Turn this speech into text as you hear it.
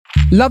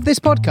Love this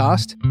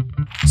podcast?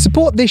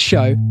 Support this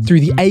show through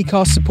the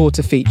Acast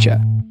supporter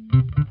feature.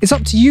 It's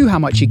up to you how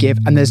much you give,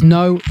 and there's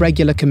no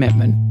regular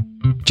commitment.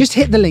 Just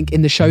hit the link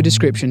in the show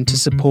description to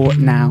support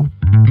now.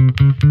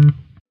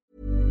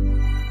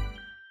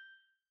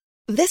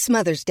 This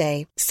Mother's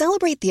Day,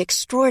 celebrate the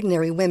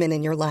extraordinary women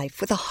in your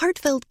life with a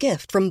heartfelt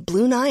gift from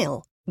Blue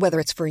Nile. Whether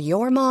it's for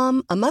your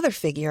mom, a mother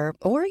figure,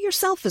 or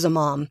yourself as a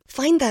mom,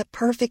 find that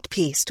perfect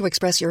piece to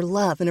express your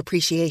love and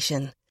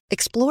appreciation.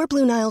 Explore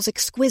Blue Nile's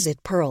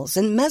exquisite pearls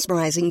and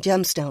mesmerizing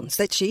gemstones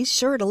that she's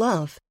sure to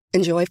love.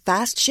 Enjoy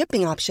fast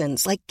shipping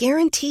options like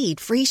guaranteed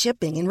free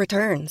shipping and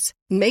returns.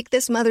 Make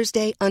this Mother's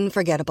Day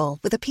unforgettable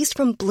with a piece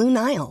from Blue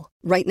Nile.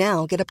 Right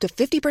now, get up to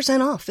 50%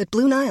 off at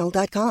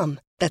BlueNile.com.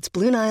 That's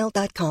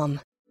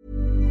BlueNile.com.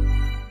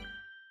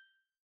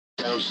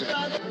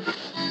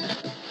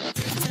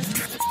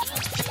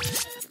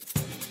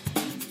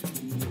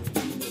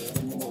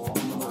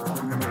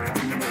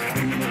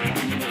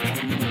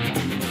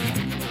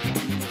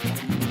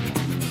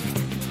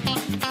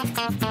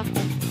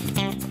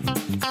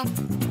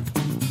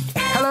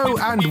 Hello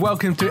and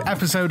welcome to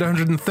episode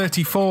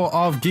 134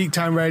 of Geek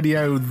Time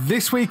Radio.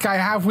 This week I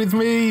have with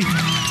me...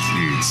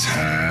 It's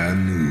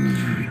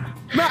Hanu.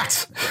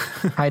 Matt!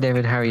 Hi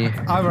David, how are you?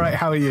 I'm alright,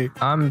 how are you?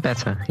 I'm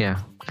better, yeah.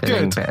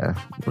 Feeling better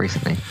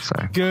recently, so...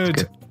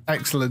 Good.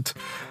 Excellent.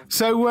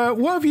 So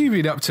what have you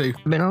been up to?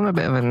 I've been on a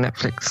bit of a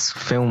Netflix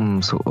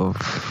film sort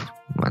of...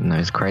 I don't know,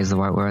 is crazy the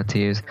right word to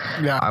use.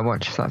 Yeah. I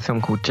watched that film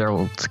called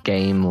Gerald's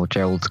Game,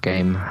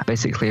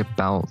 basically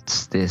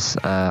about this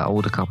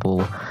older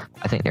couple.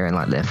 I think they're in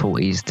like their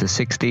 40s to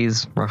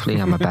 60s, roughly.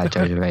 I'm a bad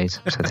judge of age,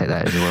 so take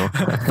that as well.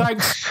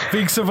 Thanks,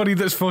 being somebody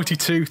that's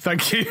 42,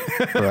 thank you.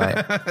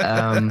 Right.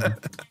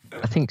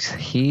 I think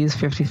he's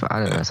 55, I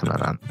don't know, something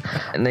like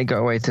that. And they go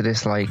away to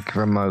this like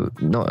remote,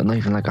 not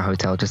even like a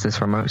hotel, just this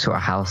remote sort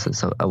of house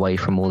that's away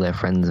from all their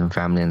friends and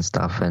family and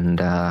stuff. And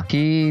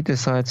he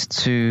decides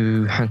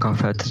to handcuff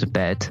her to the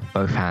bed,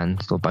 both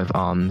hands or both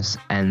arms,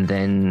 and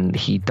then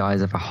he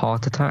dies of a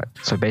heart attack.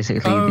 So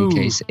basically the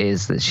case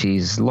is that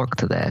she's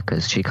locked there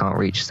because she can't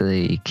reach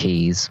the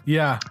keys.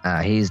 Yeah.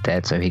 He's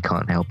dead, so he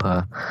can't help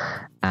her.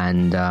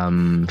 And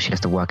she has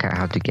to work out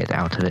how to get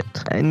out of it.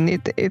 And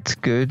it's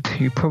good.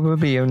 You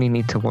probably only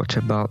need to watch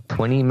about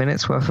 20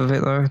 minutes worth of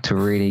it, though, to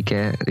really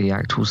get the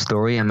actual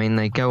story. I mean,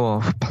 they go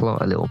off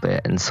plot a little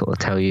bit and sort of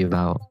tell you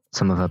about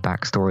some of her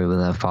backstory with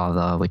her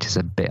father, which is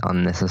a bit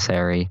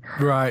unnecessary.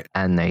 Right.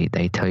 And they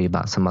tell you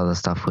about some other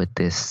stuff with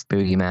this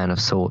boogeyman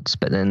of sorts.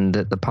 But then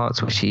the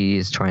parts where she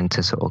is trying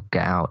to sort of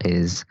get out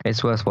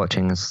it's worth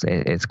watching.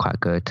 It's quite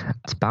good.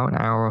 It's about an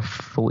hour or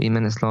 40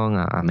 minutes long.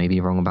 I may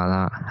be wrong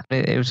about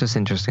that. It was just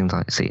interesting to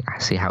like, see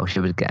how she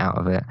would get out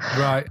of it.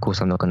 Right. Of course,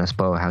 I'm not going to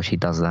spoil how she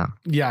does that.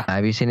 Yeah.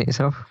 Have you seen it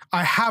yourself?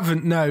 I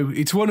haven't, no.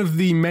 It's one of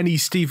the many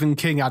Stephen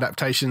King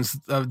adaptations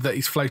that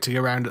he's floating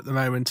around at the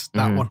moment,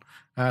 that one.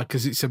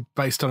 Because it's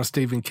based on a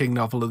Stephen King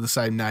novel of the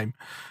same name.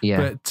 Yeah.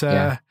 But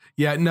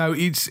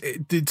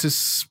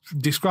it's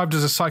described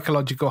as a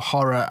psychological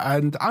horror,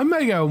 and I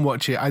may go and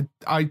watch it.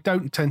 I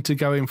don't tend to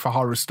go in for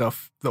horror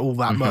stuff all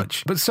that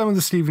much, but some of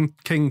the Stephen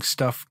King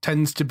stuff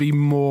tends to be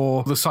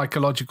more the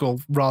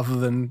psychological rather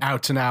than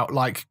out and out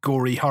like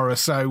gory horror.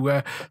 So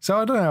I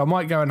don't know. I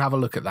might go and have a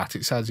look at that.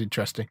 It sounds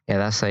interesting. Yeah,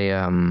 that's a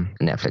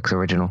Netflix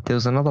original. There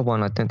was another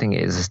one. I don't think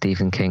it is a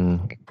Stephen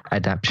King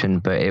adaptation,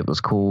 but it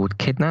was called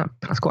Kidnap.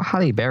 It's got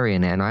Halle Berry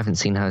in it, and I haven't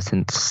seen her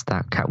since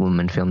that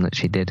Catwoman film that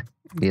she did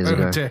years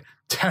ago.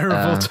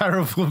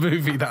 Terrible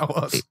movie that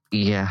was.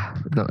 Yeah,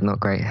 not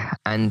great.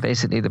 And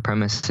basically the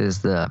premise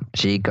is that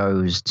she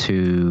goes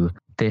to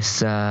this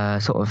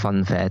sort of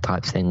fun fair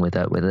type thing with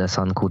her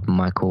son called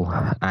Michael,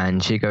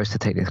 and she goes to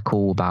take this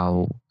call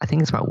about, I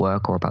think it's about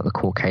work or about the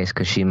court case,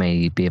 because she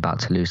may be about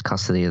to lose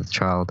custody of the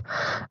child.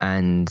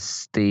 And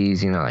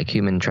these, like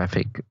human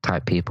traffic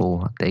type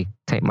people, they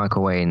take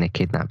Michael away and they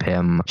kidnap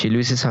him. She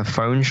loses her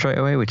phone straight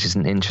away, which is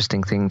an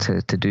interesting thing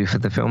to do for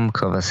the film,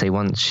 because obviously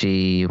once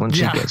she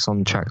gets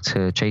on track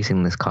to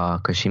chasing this car,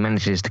 because she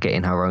manages to get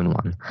in her own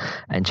one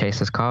and chase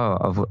this car,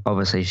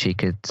 obviously she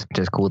could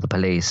just call the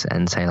police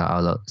and say like, oh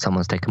look,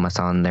 someone's taken my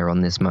son, they're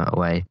on this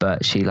motorway.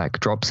 But she like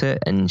drops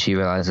it and she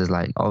realizes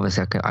like,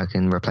 obviously I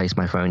can replace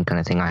my phone kind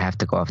of thing. I have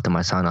to go after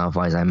my son,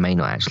 otherwise I may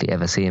not actually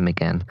ever see him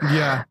again.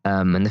 Yeah.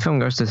 And the film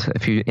goes to a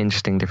few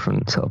interesting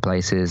different sort of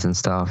places and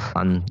stuff.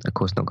 I'm of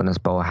course not going to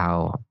spoil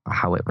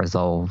how it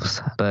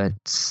resolves, but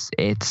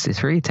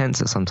it's really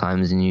tense at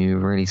sometimes, and you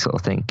really sort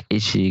of think,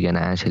 is she going to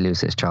actually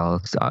lose this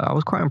child? I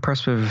was quite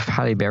impressed with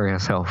Halle Berry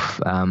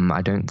herself.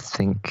 I don't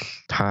think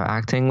her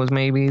acting was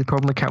maybe the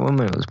problem with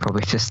Catwoman. It was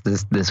probably just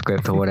the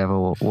script or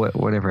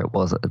whatever it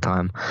was at the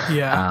time.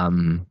 Yeah.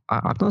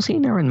 I've not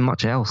seen her in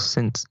much else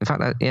since. In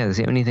fact, it's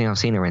the only thing I've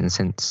seen her in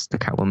since the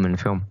Catwoman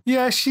film.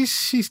 Yeah,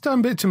 she's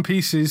done bits and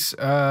pieces.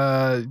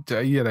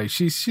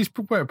 She's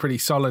worked pretty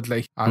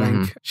solidly. I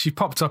think she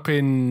popped up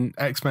in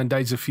X-Men: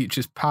 Days of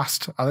Futures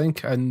Past, I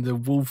think, and the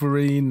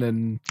Wolverine,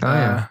 and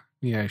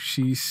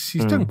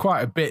she's done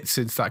quite a bit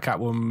since that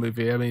Catwoman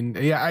movie. I mean,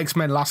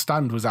 X-Men: Last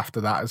Stand was after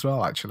that as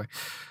well, actually.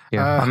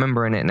 Yeah, I'm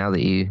remembering it now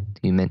that you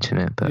mention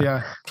it. But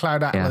yeah,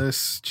 Cloud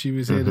Atlas, she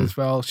was in as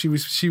well. She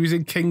was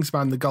in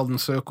Kingsman: The Golden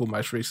Circle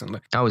most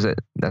recently. Oh, is it?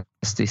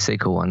 That's the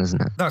sequel one,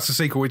 isn't it? That's the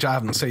sequel, which I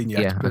haven't seen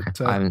yet. Yeah,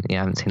 but, I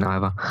haven't seen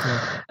either.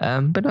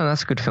 Yeah. But no,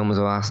 that's a good film as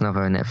well. That's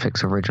another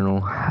Netflix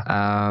original.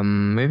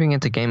 Moving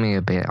into gaming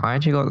a bit, I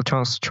actually got the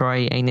chance to try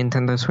a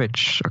Nintendo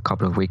Switch a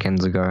couple of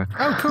weekends ago.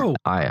 Oh, cool!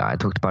 I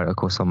talked about it, of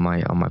course, on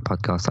my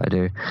podcast that I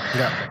do.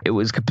 Yeah. It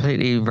was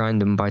completely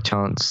random by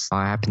chance.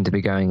 I happened to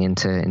be going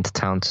into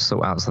town to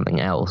sort out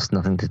something else,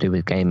 nothing to do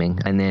with gaming,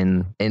 and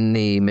then in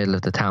the middle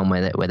of the town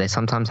where they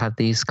sometimes have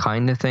these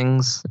kind of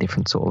things,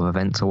 different sort of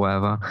events or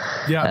whatever.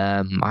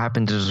 Yeah. I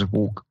happened to just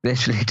walk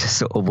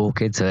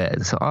into it.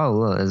 And so, oh,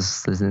 look,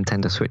 there's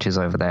Nintendo Switches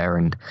over there,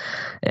 and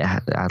it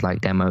had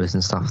like demos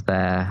and stuff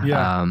there.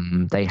 Yeah.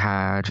 They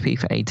had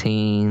FIFA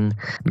 18,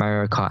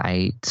 Mario Kart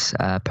 8,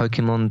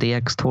 Pokemon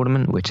DX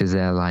Tournament, which is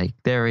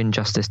their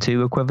Injustice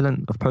 2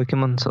 equivalent of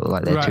Pokemon, sort of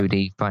like their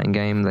 2D fighting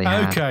game. They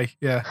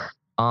had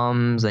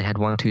ARMS, they had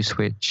 1-2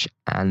 Switch,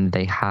 and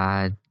they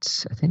had,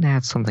 I think they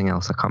had something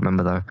else, I can't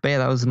remember though. But yeah,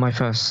 that was my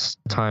first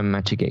time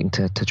actually getting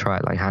to try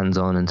it like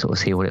hands-on and sort of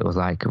see what it was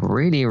like.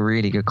 Really,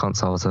 really good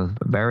console. It's a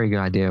very good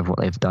idea of what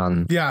they've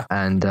done. Yeah.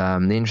 And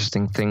the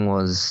interesting thing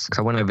was, because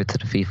I went over to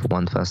the FIFA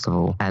one first of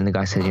all, and the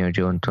guy said, do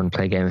you want to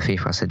play a game of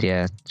FIFA? I said,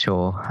 yeah,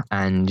 sure.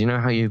 And you know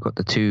how you've got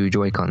the two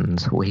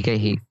Joy-Cons? Well, he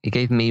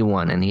gave me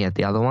one and he had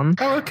the other one.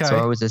 Oh, okay. So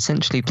I was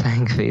essentially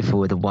playing FIFA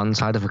with the one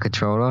side of a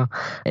controller.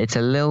 It's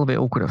a little bit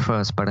awkward at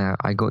first, but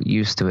I got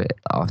used to it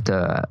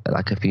after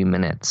like a few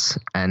minutes.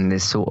 And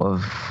this sort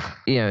of,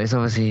 it's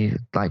obviously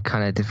like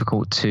kind of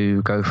difficult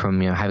to go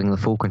from having the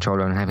full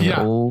controller and having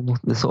all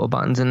the sort of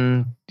buttons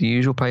in the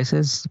usual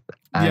places.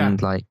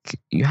 And like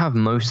you have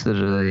most of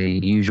the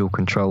usual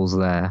controls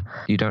there.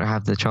 You don't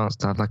have the chance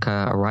to have like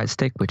a right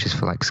stick, which is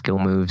for like skill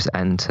moves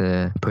and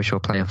to push your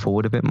player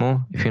forward a bit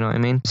more, if you know what I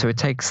mean. So it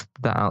takes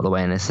that out of the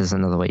way, and this is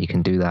another way you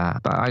can do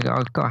that. But I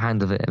got a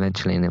hand of it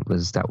eventually, and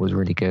that was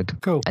really good.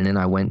 Cool. And then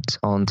I went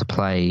on to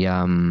play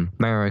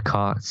Mario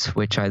Kart,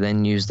 which I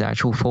then used the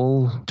actual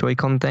full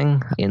Joy-Con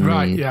thing in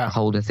the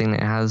holder thing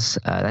that it has.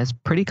 That's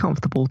pretty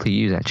comfortable to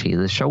use actually.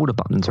 The shoulder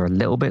buttons are a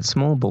little bit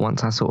small, but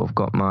once I sort of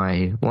got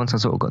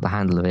the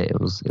handle of it, it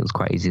was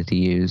quite easy to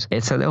use.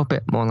 It's a little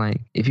bit more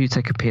like if you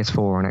take a PS4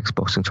 or an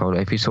Xbox controller,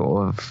 if you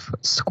sort of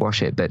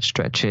squash it but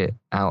stretch it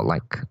out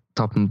like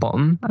top and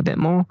bottom a bit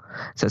more,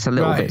 so it's a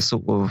little bit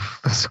sort of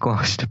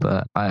squashed,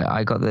 but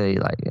I got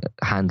the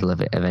handle of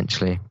it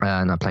eventually,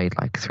 and I played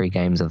like 3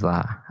 games of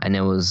that. And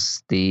there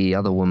was the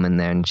other woman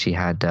there, and she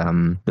had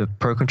the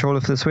Pro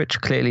Controller for the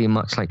Switch, clearly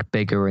much like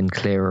bigger and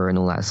clearer and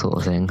all that sort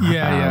of thing.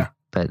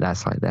 But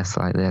that's like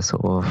their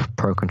sort of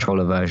Pro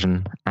Controller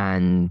version.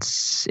 And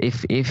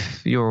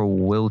if you're a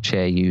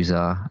wheelchair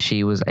user,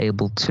 she was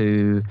able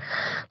to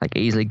like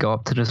easily go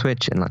up to the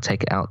Switch and like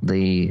take it out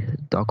the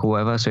dock or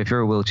whatever. So if you're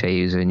a wheelchair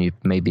user and you've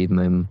maybe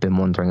been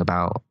wondering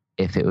about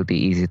if it would be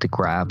easy to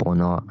grab or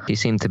not, she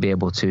seemed to be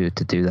able to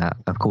do that.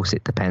 Of course,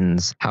 it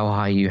depends how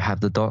high you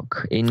have the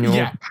dock in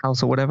your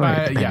house or whatever.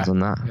 It depends on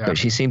that. But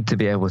she seemed to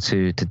be able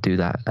to do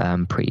that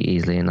pretty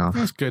easily enough.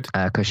 That's good.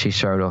 Because she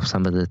showed off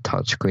some of the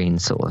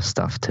touchscreen sort of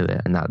stuff to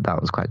it, and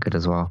that was quite good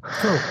as well.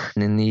 Cool.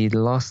 And then the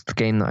last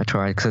game that I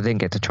tried, because I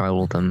didn't get to try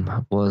all of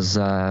them, was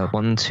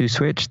 1-2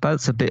 Switch.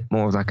 That's a bit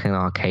more of like an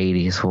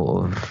arcadey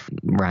sort of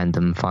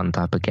random fun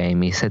type of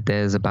game. He said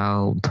there's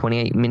about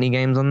 28 mini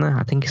games on there.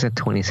 I think he said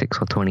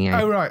 26 or 28.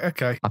 Oh, right,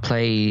 okay. I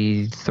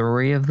played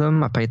 3 of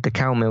them. I played the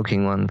cow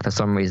milking one. For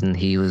some reason,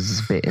 he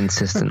was a bit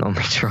insistent on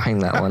me trying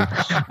that one.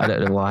 I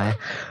don't know why,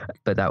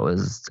 but that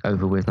was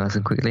over with nice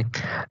and quickly.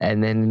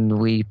 And then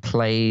we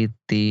played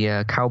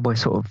the cowboy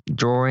sort of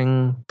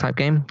drawing type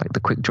game, like the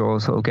quick draw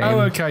sort of game.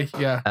 Oh, okay,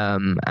 yeah.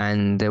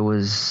 And there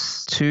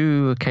was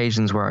 2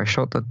 occasions where I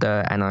shot the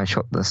dirt and I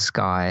shot the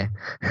sky.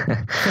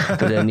 But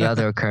then the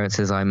other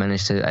occurrences, I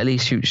managed to at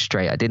least shoot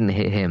straight. I didn't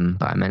hit him,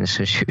 but I managed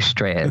to shoot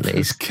straight at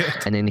least.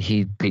 And then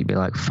he beat me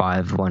like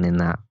 5-1 in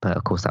that. But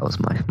of course, that was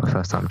my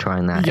first time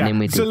trying that. Yeah, and then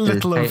we it's a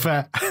little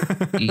unfair.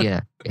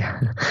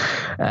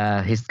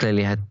 He's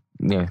clearly had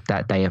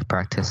that day of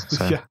practice.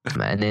 So. Yeah.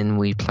 And then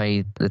we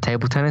played the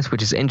table tennis,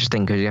 which is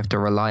interesting because you have to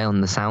rely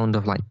on the sound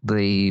of like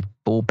the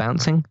ball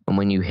bouncing and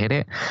when you hit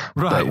it.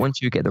 Right. But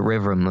once you get the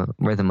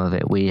rhythm of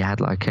it, we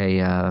had like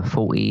a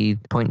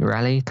 40-point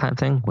rally type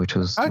thing, which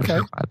was quite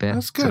a bit.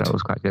 That's good. So that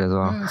was quite good as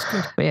well. Yeah, that's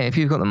good. But yeah, if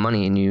you've got the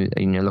money and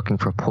you're looking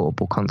for a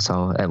portable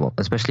console,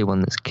 especially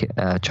one that's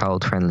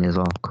child friendly as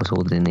well, because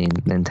all the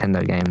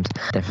Nintendo games,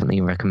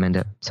 definitely recommend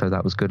it. So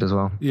that was good as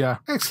well. Yeah,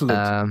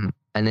 excellent.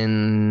 And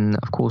then,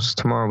 of course,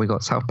 tomorrow we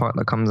got South Park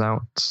that comes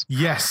out.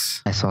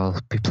 Yes. So I'll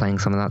be playing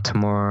some of that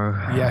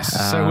tomorrow.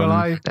 Yes. So will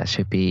I. That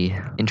should be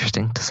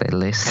interesting, to say the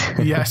least.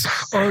 Yes.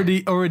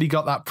 Already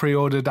got that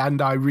pre-ordered,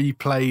 and I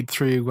replayed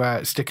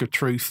through Stick of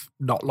Truth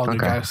not long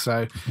ago.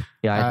 So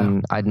yeah,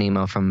 I had an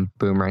email from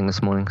Boomerang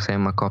this morning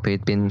saying my copy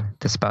had been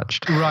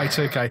dispatched. Right.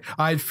 Okay.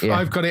 I've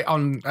got it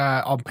on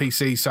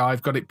PC, so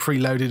I've got it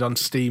preloaded on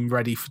Steam,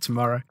 ready for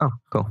tomorrow. Oh,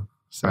 cool.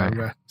 So,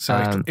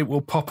 Right. it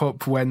will pop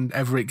up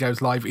whenever it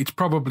goes live. It's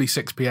probably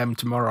 6 p.m.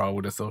 tomorrow, I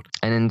would have thought.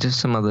 And then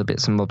just some other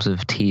bits and bobs of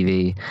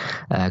TV,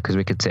 because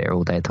we could sit here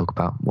all day and talk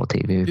about what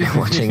TV we've been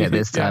watching at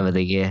this time of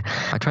the year.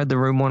 I tried the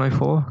Room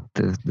 104,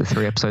 the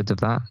 3 episodes of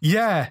that.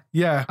 Yeah.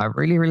 I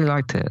really, really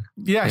liked it.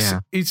 Yes, Yeah.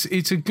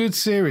 it's a good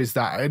series,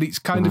 that, and it's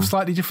kind of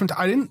slightly different.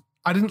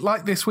 I didn't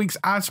like this week's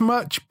as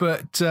much,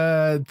 but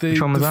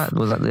Which one was that?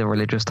 Was that the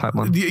religious type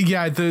one?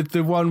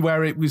 The one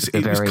where it was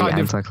very kind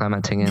of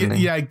anticlimactic ending.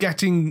 Yeah,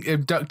 getting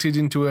abducted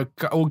into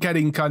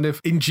getting kind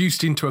of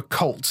induced into a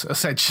cult,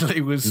 essentially,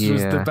 was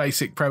the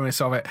basic premise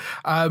of it.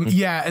 And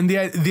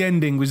the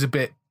ending was a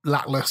bit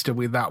lackluster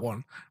with that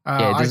one.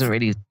 It doesn't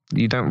really.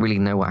 You don't really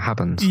know what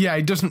happens. Yeah,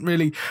 it doesn't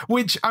really.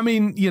 Which, I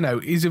mean,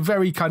 is a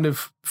very kind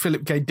of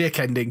Philip K. Dick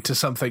ending to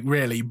something,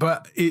 really.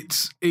 But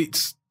it's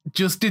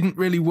just didn't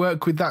really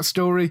work with that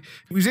story.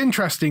 It was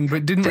interesting,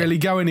 but didn't really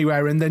go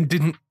anywhere, and then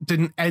didn't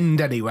end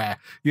anywhere,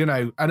 And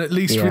at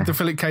least with the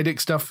Philip K. Dick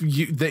stuff,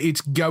 that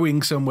it's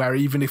going somewhere,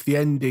 even if the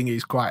ending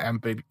is quite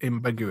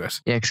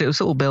ambiguous. Yeah, because it was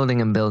sort of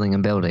building and building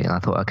and building. And I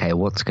thought, okay,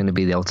 what's going to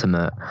be the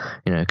ultimate,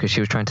 because she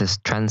was trying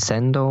to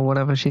transcend or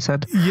whatever she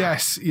said.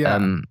 Yes, yeah.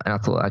 And I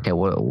thought, okay,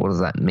 what does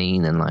that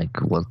mean? And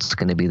like, what's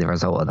going to be the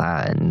result of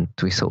that? And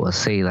we sort of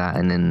see that,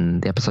 and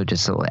then the episode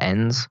just sort of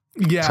ends.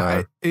 Yeah,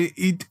 so,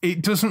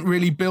 it doesn't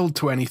really build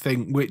to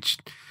anything, which,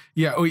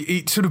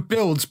 it sort of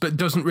builds but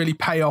doesn't really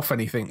pay off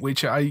anything,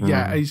 which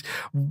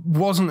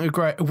wasn't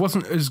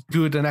as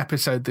good an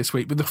episode this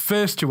week. But the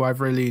first 2 I've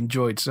really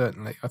enjoyed,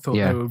 certainly. I thought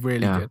they were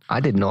really good. I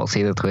did not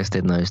see the twist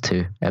in those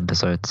 2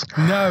 episodes.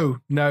 No,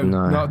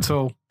 not at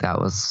all. That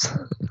was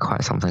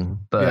quite something.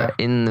 But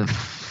in the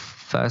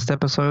first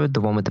episode, the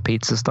one with the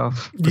pizza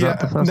stuff. Was that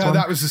the first one?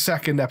 That was the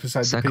second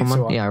episode. Second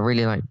the one? Yeah, I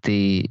really liked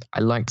I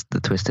liked the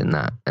twist in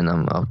that, and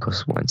of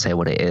course won't say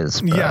what it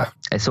is. But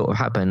it sort of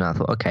happened. I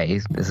thought, okay,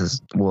 this is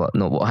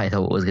not what I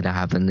thought was going to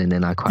happen, and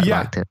then I quite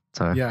liked it.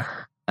 So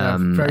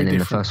and then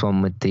the first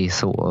one with the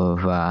sort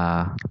of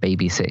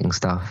babysitting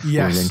stuff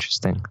was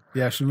interesting.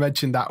 Yeah, she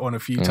mentioned that one a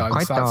few times.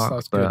 Quite dark,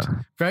 that's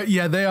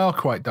good. They are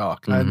quite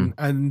dark,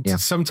 and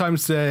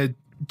sometimes they're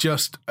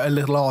just a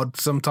little odd.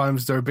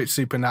 Sometimes they're a bit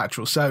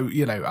supernatural. So,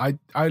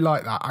 I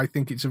like that. I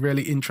think it's a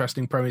really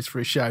interesting premise for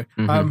a show.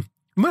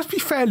 Must be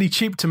fairly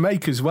cheap to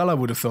make as well, I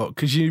would have thought,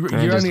 because you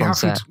only have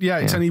to,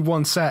 it's only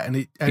one set, and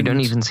you don't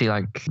even see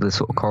like the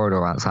sort of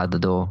corridor outside the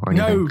door or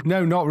anything.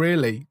 No, not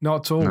really,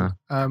 not at all. No.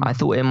 I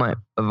thought it might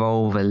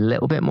evolve a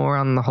little bit more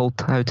around the whole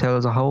hotel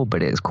as a whole,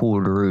 but it's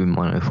called Room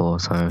 104.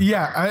 So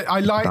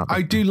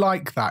I do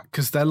like that,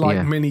 because they're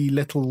like mini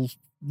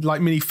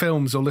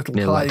films or little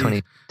plays. Like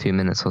 22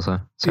 minutes or so.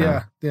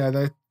 They're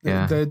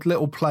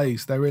little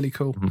plays. They're really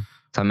cool.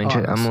 So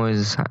I'm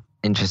always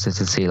interested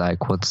to see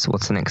like what's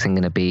the next thing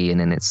going to be, and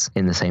then it's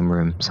in the same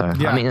room. So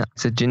I mean,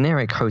 it's a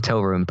generic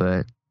hotel room,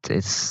 but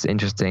it's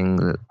interesting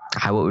that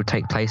how it would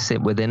take place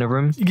within a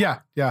room.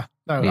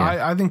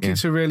 I think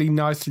it's a really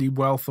nicely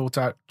well thought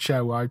out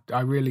show.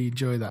 I really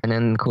enjoy that. And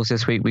then of course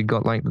this week we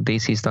got like the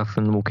DC stuff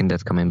and The Walking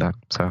Dead coming back.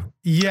 So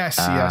yes.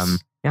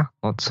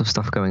 Lots of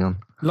stuff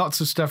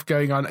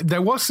going on.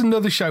 There was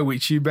another show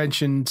which you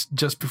mentioned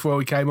just before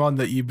we came on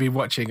that you've been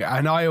watching,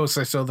 and I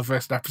also saw the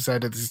first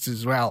episode of this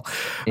as well.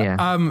 Yeah.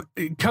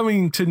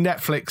 Coming to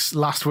Netflix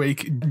last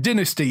week,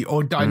 Dynasty,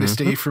 or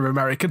Dynasty if you're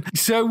American.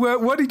 So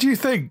what did you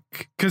think?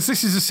 Because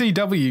this is a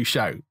CW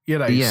show,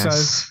 Yes.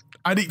 So,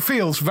 and it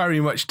feels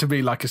very much to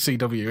me like a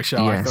CW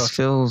show. Yes, I thought.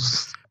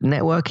 Feels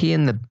networky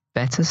in the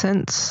better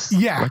sense.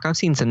 Yeah. Like I've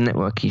seen some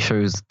networky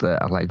shows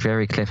that are like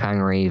very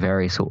cliffhangery,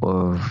 very sort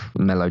of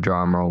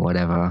melodrama or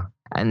whatever.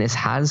 And this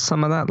has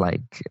some of that,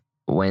 like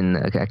when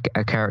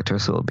a character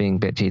is sort of being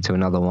bitchy to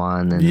another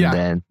one, and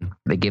then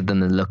they give them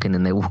the look and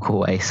then they walk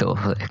away, sort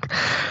of like.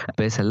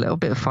 But it's a little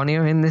bit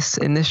funnier in this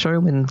show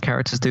when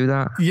characters do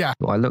that. Yeah.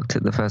 Well, I looked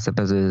at the first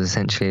episode,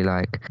 essentially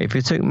like if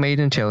you took Made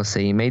in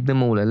Chelsea, made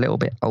them all a little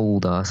bit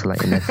older, so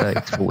like in their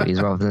 30s,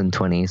 40s rather than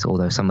 20s,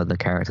 although some of the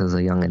characters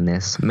are young in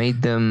this,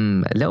 made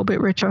them a little bit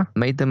richer,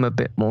 made them a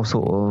bit more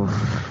sort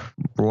of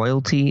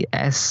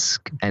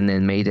royalty-esque, and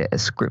then made it a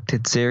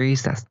scripted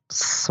series. That's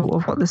sort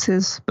of what this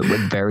is, but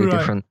with very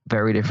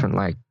different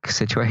like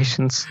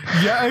situations.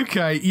 Yeah,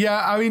 okay.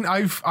 Yeah, I mean,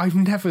 I've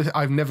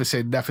never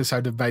seen an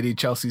episode of Made in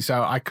Chelsea,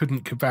 so I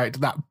couldn't compare it to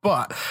that.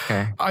 But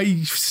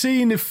I've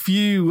seen a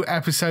few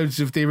episodes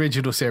of the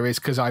original series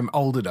because I'm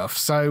old enough.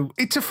 So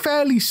it's a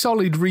fairly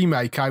solid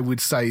remake, I would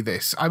say.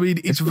 This, I mean,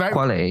 it's very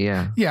quality.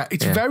 Yeah,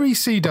 it's very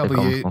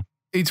CW.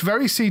 It's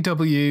very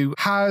CW.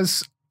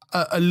 Has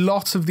a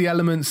lot of the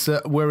elements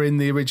that were in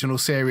the original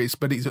series,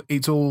 but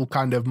it's all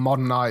kind of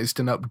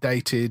modernized and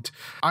updated.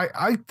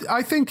 I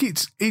think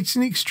it's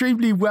an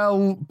extremely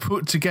well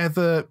put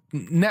together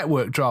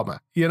network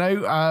drama. I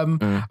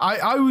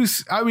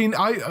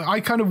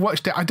kind of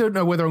watched it. I don't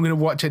know whether I'm going to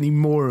watch any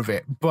more of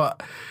it,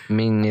 but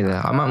me neither.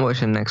 I might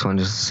watch the next one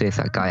just to see if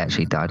that guy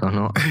actually died or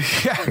not.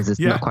 Because it's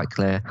not quite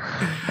clear.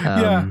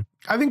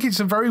 I think it's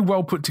a very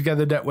well put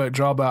together network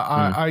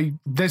drama.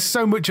 There's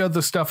so much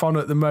other stuff on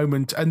at the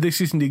moment, and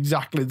this isn't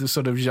exactly the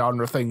sort of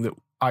genre thing that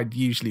I'd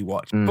usually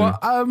watch.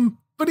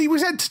 But but he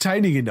was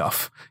entertaining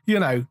enough, you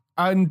know.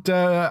 And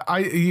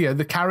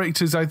the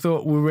characters I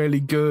thought were really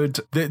good.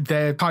 That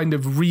they're kind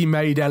of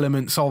remade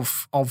elements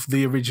of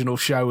the original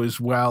show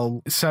as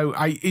well. So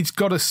it's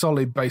got a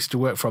solid base to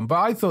work from. But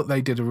I thought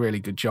they did a really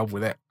good job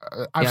with it.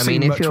 I've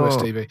seen much worse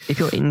TV. If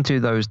you're into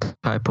those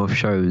type of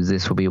shows,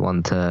 this will be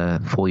one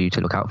for you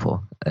to look out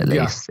for. At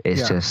least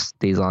it's just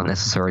these aren't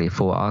necessarily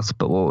for us.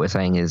 But what we're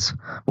saying is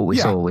what we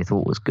saw, we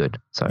thought was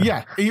good. So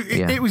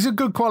it was a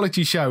good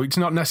quality show. It's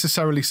not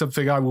necessarily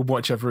something I would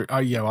watch every.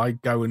 I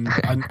go and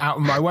out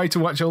of my way to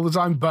watch all the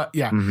time, but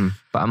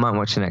but I might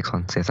watch the next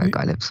one, see if that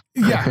guy lives.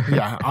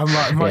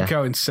 I might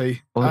go and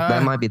see. Well,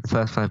 that might be the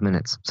first 5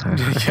 minutes. So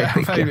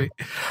maybe.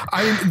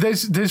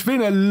 There's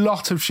been a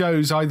lot of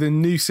shows, either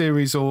new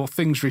series or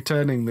things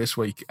returning this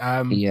week.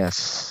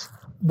 Yes.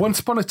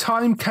 Once Upon a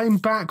Time came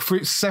back for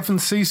its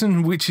 7th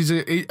season, which is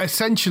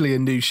essentially a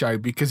new show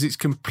because it's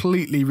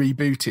completely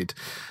rebooted.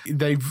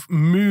 They've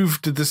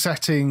moved the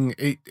setting.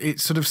 It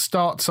sort of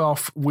starts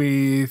off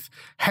with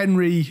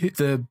Henry,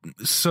 the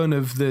son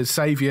of the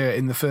savior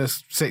in the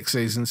first 6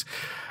 seasons.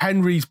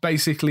 Henry's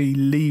basically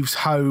leaves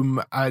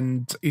home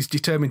and is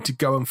determined to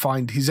go and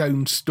find his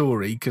own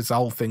story because the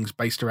whole thing's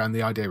based around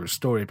the idea of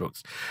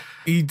storybooks.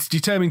 He's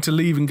determined to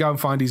leave and go and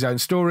find his own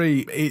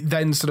story. It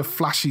then sort of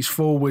flashes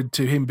forward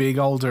to him being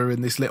older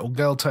and this little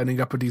girl turning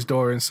up at his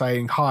door and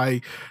saying,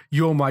 "Hi,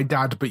 you're my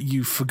dad, but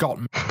you've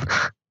forgotten."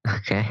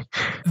 Okay.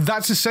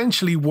 That's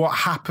essentially what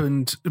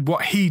happened,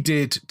 what he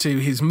did to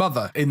his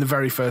mother in the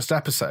very first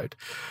episode.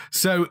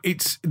 So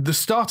it's the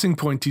starting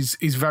point is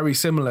very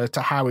similar to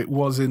how it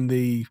was in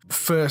the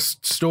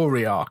first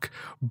story arc,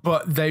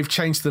 but they've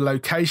changed the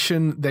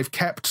location. They've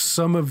kept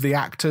some of the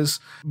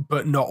actors,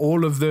 but not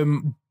all of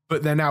them.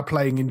 But they're now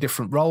playing in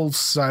different roles.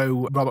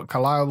 So Robert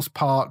Carlyle's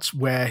part,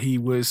 where he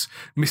was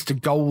Mr.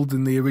 Gold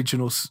in the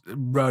original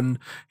run,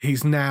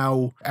 he's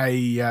now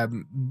a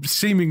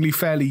seemingly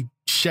fairly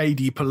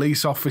shady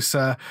police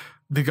officer.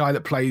 The guy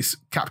that plays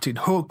Captain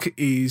Hook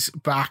is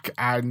back,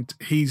 and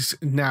he's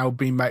now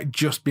been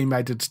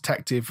made a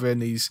detective,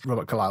 and he's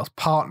Robert Carlyle's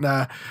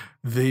partner.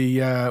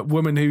 The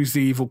woman who's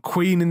the evil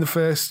queen in the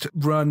first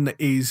run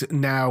is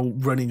now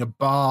running a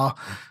bar.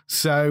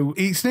 So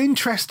it's an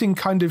interesting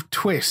kind of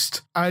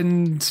twist.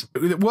 And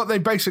what they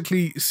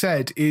basically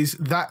said is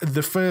that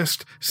the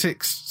first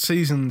 6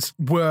 seasons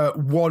were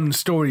one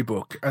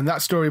storybook, and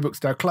that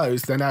storybook's now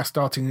closed. They're now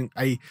starting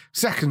a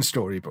second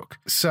storybook.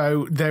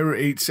 So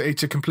it's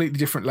a completely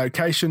different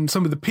location.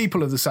 Some of the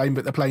people are the same,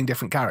 but they're playing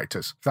different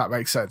characters, if that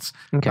makes sense.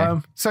 Okay.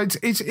 So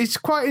it's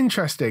quite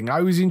interesting.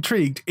 I was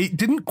intrigued. It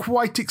didn't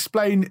quite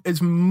explain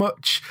as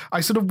much.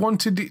 I sort of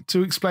wanted it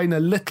to explain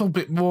a little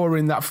bit more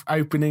in that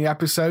opening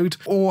episode,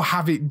 or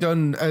have it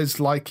done as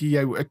like,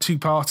 you know, a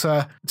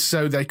 2-parter,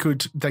 so they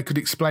could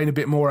explain a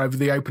bit more over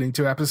the opening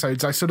 2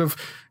 episodes. I sort of,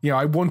 you know,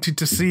 I wanted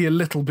to see a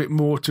little bit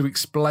more to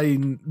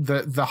explain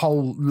the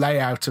whole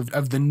layout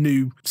of the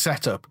new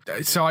setup.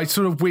 So I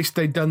sort of wish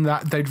they'd done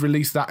that. They'd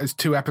released that as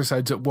 2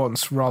 episodes at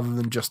once rather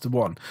than just the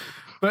one.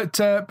 But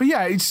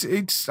yeah,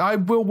 it's. I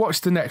will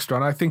watch the next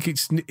one. I think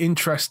it's an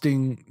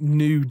interesting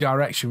new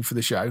direction for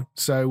the show.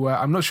 So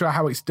I'm not sure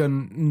how it's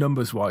done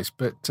numbers wise,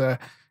 but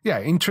yeah,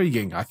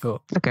 intriguing, I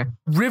thought. Okay.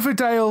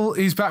 Riverdale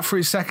is back for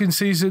its 2nd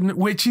season,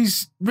 which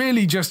is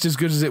really just as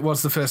good as it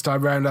was the first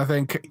time round, I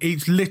think.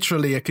 It's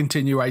literally a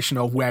continuation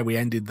of where we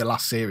ended the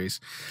last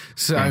series.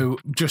 So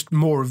just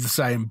more of the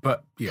same,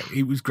 but yeah,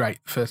 it was great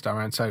the first time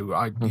around. So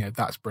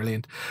that's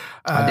brilliant.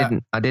 I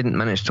didn't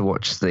manage to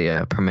watch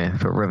the premiere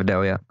for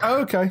Riverdale yet.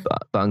 Oh, okay.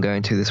 But I'm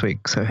going to this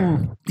week. So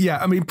yeah,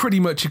 I mean, pretty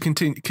much it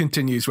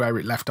continues where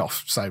it left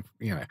off. So,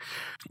 you know,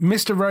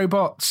 Mr.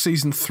 Robot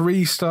season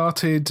 3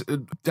 started. I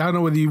don't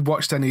know whether you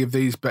watched any of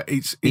these, but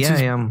it's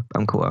I'm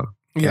caught up.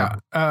 Yeah.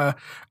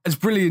 As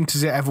brilliant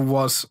as it ever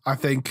was, I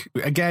think.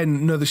 Again,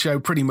 another show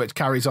pretty much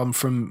carries on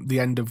from the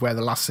end of where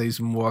the last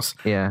season was.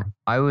 Yeah.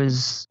 I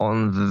was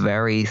on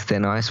very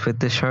thin ice with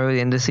the show at the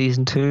end of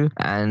season 2,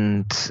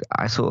 and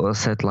I sort of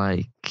said,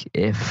 like,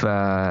 if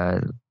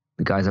the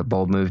guys at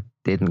Bold Move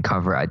didn't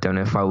cover it, I don't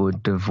know if I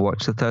would have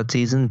watched the 3rd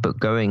season, but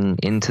going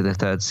into the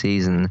 3rd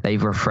season,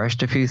 they've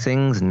refreshed a few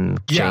things and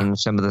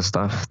changed some of the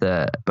stuff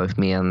that both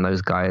me and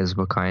those guys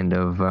were kind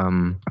of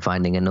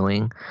finding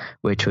annoying,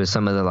 which was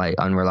some of the like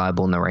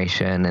unreliable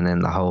narration and then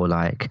the whole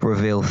like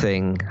reveal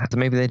thing. So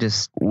maybe they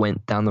just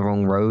went down the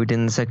wrong road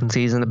in the 2nd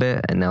season a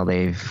bit, and now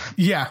they've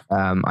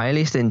I at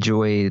least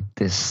enjoyed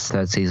this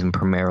 3rd season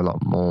premiere a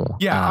lot more.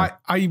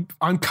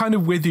 I'm kind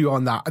of with you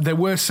on that. There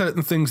were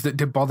certain things that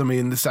did bother me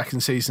in the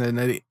 2nd season,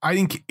 and I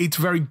think it's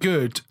very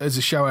good as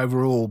a show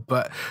overall,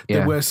 but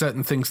there were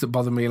certain things that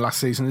bothered me last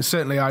season. And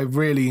certainly I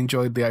really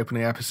enjoyed the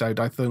opening episode.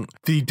 I think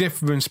the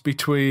difference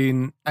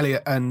between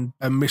Elliot and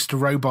Mr.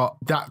 Robot,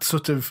 that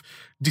sort of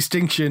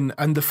distinction,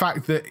 and the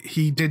fact that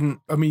he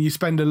didn't, I mean, you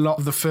spend a lot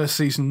of the first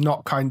season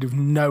not kind of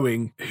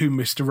knowing who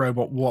Mr.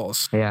 Robot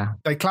was. Yeah.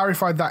 They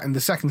clarified that in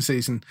the 2nd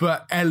season,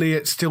 but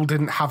Elliot still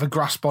didn't have a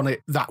grasp on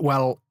it that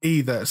well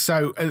either.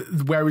 So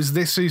whereas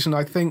this season,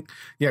 I think,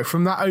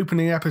 from that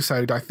opening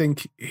episode, I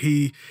think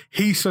he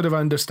sort of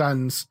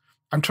understands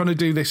I'm trying to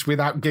do this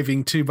without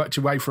giving too much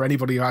away for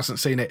anybody who hasn't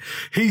seen it.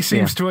 He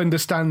seems to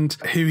understand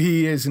who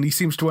he is, and he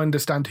seems to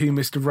understand who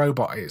Mr.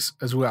 Robot is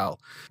as well.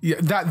 Yeah,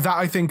 that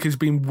I think has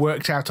been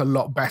worked out a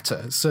lot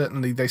better.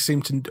 Certainly, they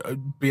seem to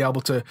be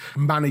able to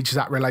manage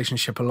that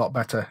relationship a lot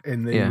better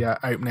in the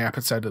opening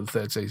episode of the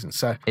third season.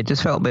 So it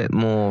just felt a bit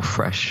more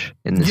fresh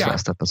in this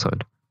first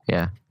episode.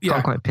 Yeah.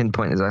 Can't quite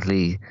pinpoint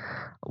exactly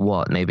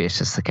what. Maybe it's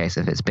just the case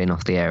if it's been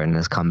off the air and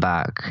has come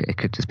back. It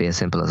could just be as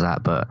simple as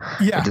that. But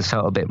it just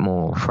felt a bit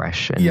more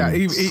fresh. And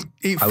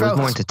it I was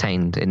more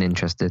entertained and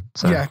interested.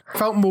 So. Yeah,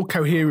 felt more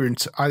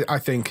coherent, I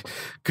think,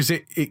 because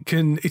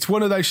it's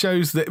one of those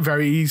shows that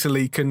very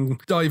easily can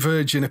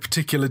diverge in a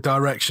particular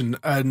direction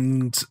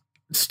and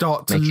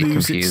start to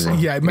lose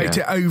it makes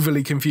it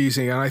overly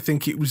confusing, and I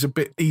think it was a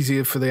bit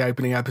easier for the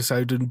opening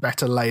episode and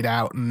better laid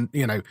out, and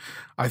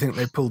I think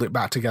they pulled it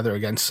back together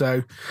again,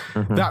 so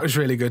that was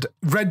really good.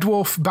 Red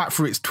Dwarf back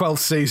for its 12th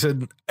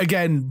season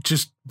again,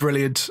 just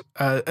brilliant,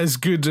 as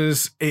good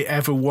as it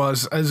ever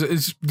was.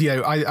 As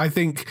I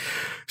think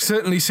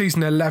certainly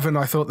season 11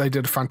 I thought they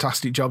did a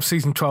fantastic job.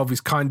 Season 12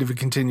 is kind of a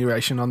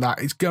continuation on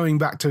that. It's going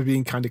back to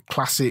being kind of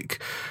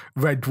classic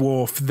Red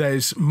Dwarf.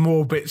 There's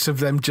more bits of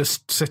them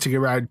just sitting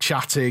around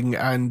chatting,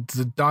 and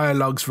the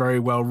dialogue's very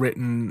well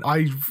written.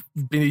 I've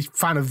been a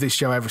fan of this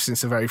show ever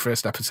since the very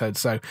first episode,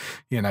 so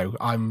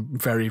I'm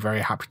very,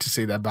 very happy to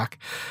see them back.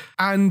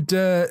 And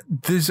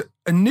there's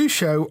a new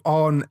show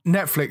on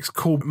Netflix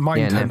called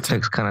Mindhunter. Yeah,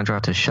 Netflix kind of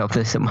tried to shove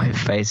this in my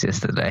face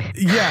yesterday.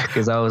 Yeah.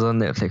 Because I was on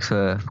Netflix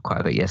for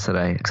quite a bit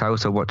yesterday. Because I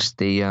also watched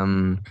the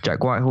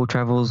Jack Whitehall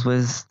Travels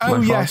with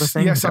my father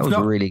thing. Yes, that was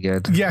really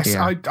good. Yes,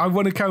 yeah. I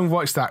want to go and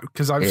watch that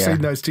because I've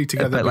seen those two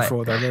together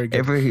before. They're very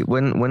good.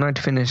 When I'd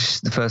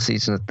finished the first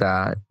season of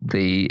that,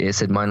 it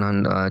said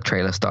Mindhunter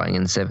trailer starting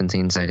in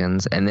 17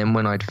 seconds. And then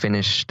when I'd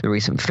finished the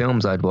recent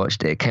films I'd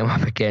watched, it came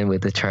up again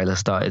with the trailer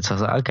started. So I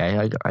was like,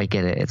 okay, I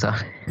get it. It's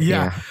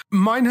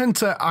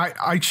Mindhunter,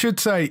 I should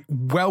say,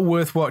 well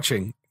worth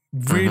watching.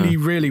 Really,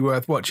 really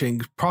worth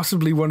watching.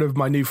 Possibly one of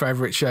my new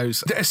favourite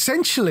shows.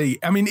 Essentially,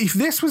 I mean, if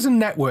this was a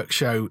network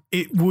show,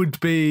 it would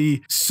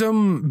be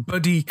some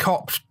buddy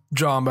cop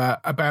drama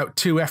about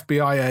two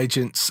FBI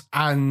agents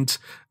and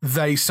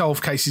they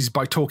solve cases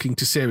by talking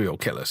to serial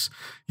killers,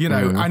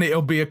 and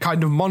it'll be a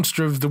kind of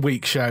monster of the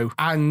week show,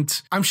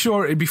 and I'm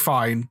sure it'd be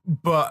fine.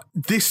 But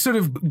this sort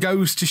of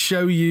goes to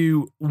show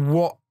you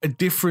what a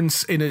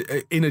difference in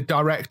a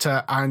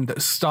director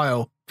and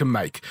style can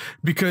make,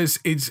 because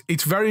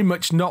it's very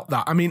much not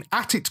that. I mean,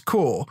 at its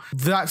core,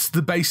 that's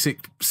the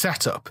basic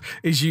setup.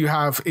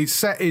 It's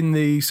set in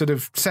the sort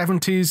of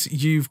 70s.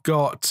 You've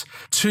got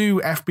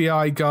two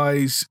FBI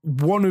guys.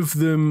 One of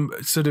them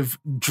sort of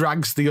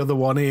drags the other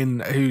one in,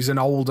 who's an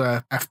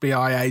older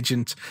FBI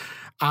agent,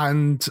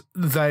 and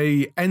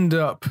they end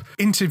up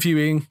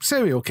interviewing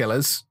serial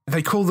killers.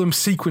 They call them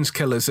sequence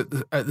killers at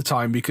the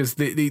time because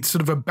it's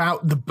sort of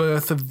about the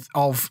birth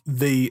of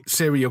the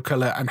serial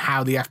killer and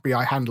how the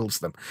FBI handles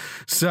them.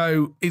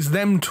 So it's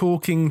them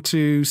talking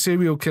to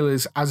serial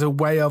killers as a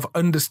way of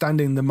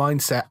understanding the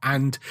mindset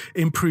and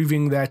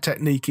improving their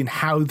technique in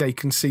how they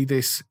can see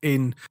this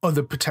in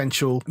other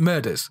potential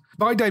murders.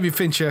 By David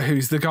Fincher,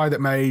 who's the guy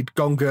that made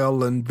Gone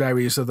Girl and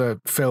various other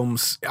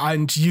films.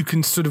 And you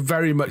can sort of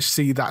very much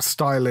see that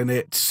style in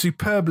it.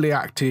 Superbly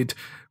acted,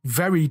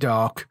 very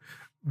dark,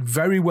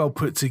 very well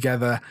put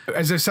together.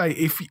 As I say,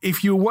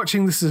 if you were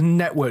watching this as a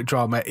network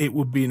drama, it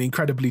would be an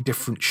incredibly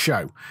different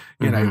show,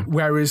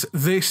 whereas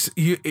this,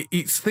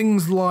 it's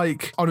things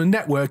like on a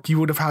network, you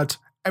would have had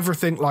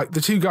everything like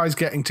the two guys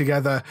getting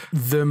together,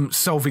 them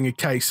solving a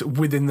case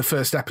within the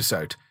first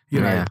episode,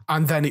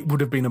 and then it would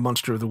have been a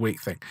monster of the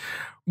week thing.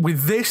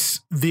 With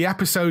this, the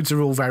episodes are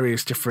all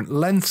various different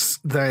lengths.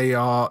 They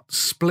are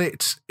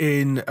split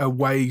in a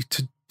way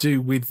to do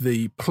with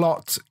the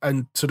plot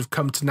and sort of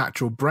come to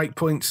natural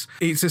breakpoints.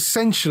 It's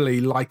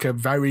essentially like a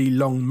very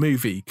long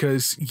movie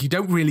because you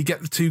don't really get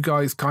the two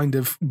guys kind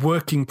of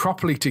working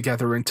properly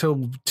together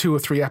until 2 or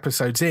 3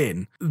 episodes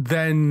in.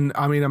 Then,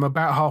 I mean, I'm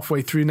about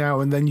halfway through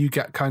now, and then you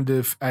get kind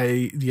of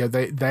they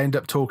end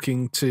up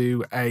talking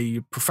to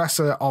a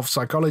professor of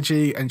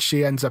psychology and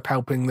she ends up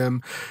helping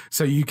them.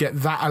 So you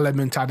get that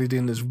element added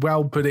in as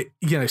well. But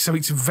so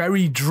it's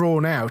very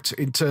drawn out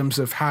in terms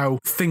of how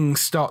things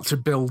start to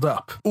build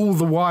up. All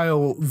the while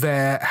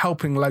they're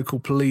helping local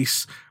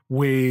police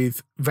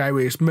with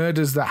various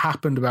murders that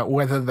happened, about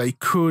whether they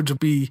could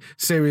be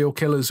serial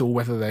killers or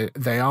whether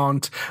they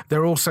aren't.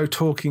 They're also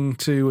talking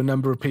to a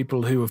number of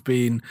people who have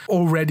been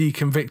already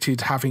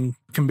convicted, having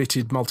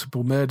committed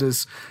multiple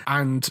murders,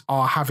 and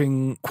are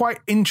having quite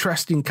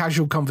interesting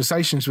casual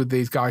conversations with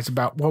these guys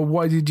about, well,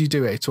 why did you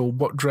do it? Or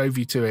what drove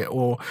you to it?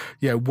 Or,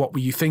 what were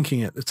you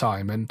thinking at the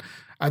time?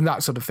 And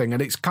that sort of thing.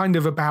 And it's kind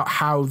of about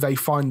how they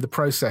find the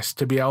process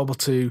to be able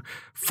to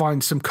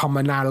find some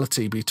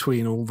commonality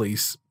between all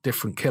these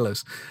different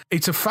killers.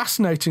 It's a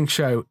fascinating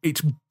show.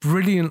 It's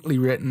brilliantly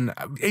written.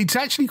 It's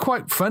actually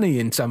quite funny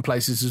in some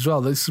places as well.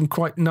 There's some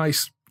quite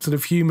nice sort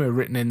of humour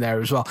written in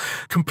there as well.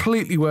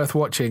 Completely worth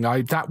watching.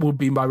 That would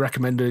be my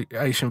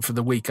recommendation for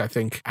the week, I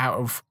think, out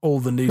of all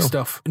the new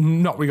stuff,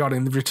 not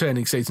regarding the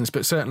returning seasons,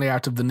 but certainly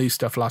out of the new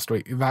stuff last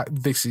week.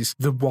 This is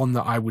the one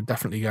that I would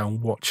definitely go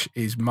and watch,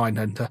 is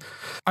Mindhunter.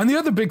 And the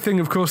other big thing,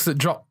 of course, that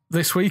dropped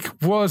this week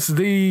was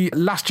the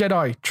Last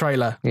Jedi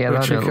trailer. Yeah,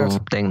 that little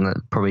thing that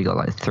probably got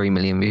like 3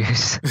 million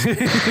views.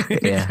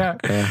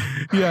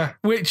 Yeah.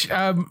 Which,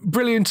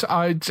 brilliant.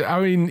 I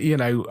mean, you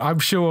know, I'm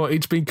sure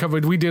it's been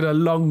covered. We did a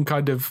long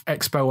kind of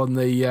expo on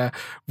the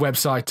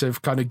website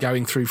of kind of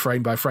going through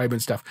frame by frame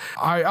and stuff.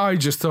 I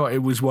just thought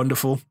it was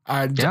wonderful.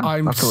 And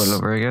I thought it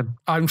looked very good.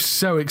 I'm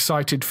so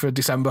excited for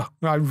December.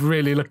 I'm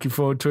really looking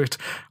forward to it.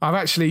 I've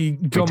actually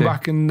gone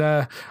back and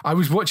I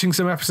was watching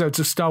some episodes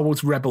of Star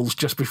Wars Rebels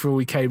just before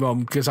we came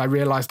on, because I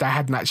realised I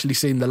hadn't actually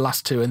seen the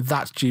last 2, and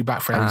that's due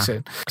back fairly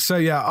soon. So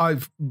yeah,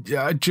 I'm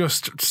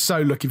just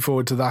so looking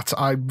forward to that.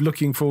 I'm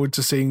looking forward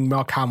to seeing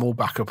Mark Hamill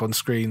back up on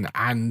screen,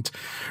 and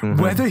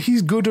whether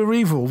he's good or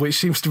evil, which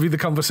seems to be the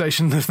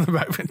conversation at the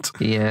moment.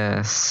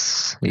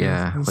 Yes,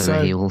 yeah,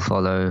 whether he will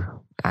follow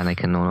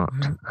Anakin or not.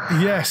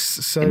 Yes,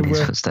 so in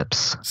his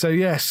footsteps. So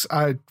yes,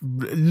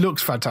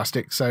 looks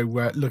fantastic. So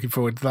looking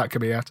forward to that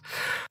coming out.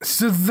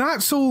 So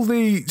that's all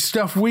the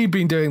stuff we've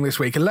been doing this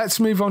week, and let's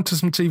move on to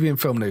some TV and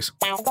film news.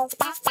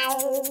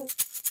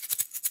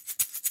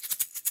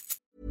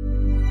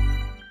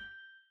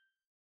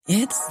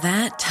 It's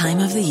that time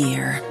of the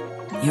year.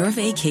 Your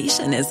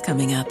vacation is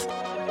coming up.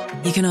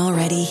 You can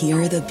already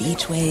hear the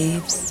beach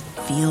waves,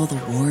 feel the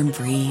warm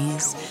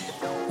breeze,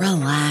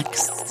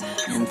 relax,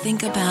 and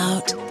think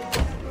about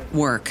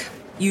work.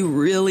 You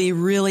really,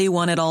 really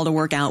want it all to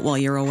work out while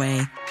you're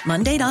away.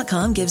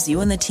 Monday.com gives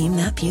you and the team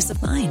that peace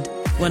of mind.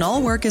 When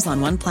all work is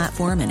on one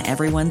platform and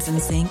everyone's in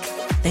sync,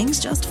 things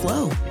just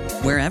flow.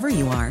 Wherever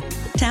you are,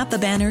 tap the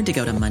banner to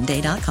go to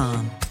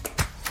Monday.com.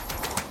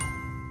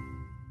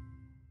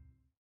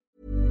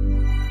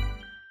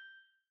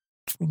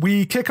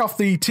 We kick off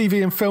the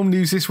TV and film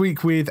news this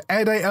week with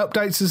air date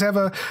updates as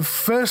ever.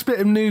 First bit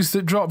of news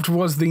that dropped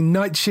was the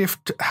Night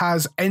Shift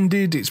has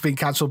ended. It's been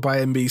cancelled by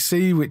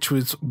NBC, which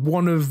was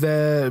one of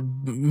their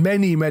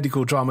many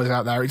medical dramas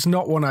out there. It's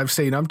not one I've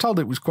seen. I'm told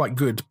it was quite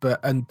good,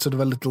 and sort of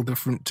a little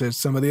different to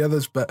some of the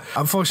others, but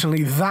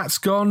unfortunately that's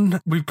gone.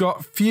 We've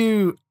got a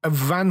few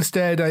advanced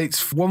air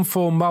dates. One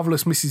for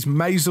Marvelous Mrs.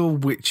 Maisel,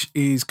 which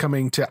is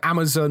coming to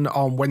Amazon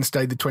on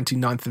Wednesday the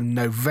 29th of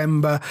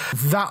November.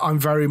 That I'm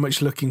very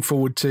much looking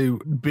forward to,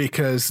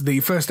 because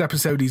the first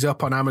episode is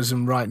up on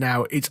Amazon right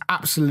now. It's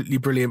absolutely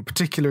brilliant,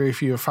 particularly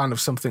if you're a fan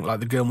of something like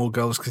the Gilmore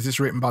Girls, because it's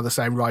written by the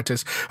same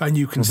writers and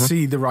you can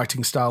see the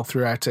writing style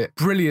throughout it.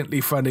 Brilliantly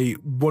funny,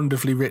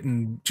 wonderfully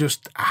written,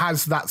 just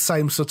has that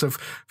same sort of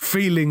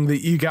feeling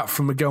that you get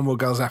from a Gilmore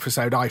Girls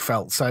episode, I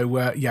felt.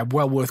 So yeah,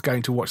 well worth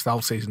going to watch the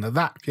whole season of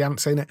that if you haven't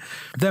seen it.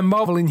 Then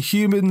Marvel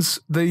Inhumans,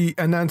 they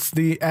announced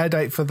the air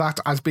date for that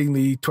as being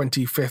the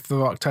 25th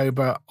of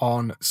October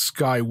on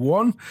Sky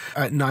One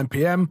at 9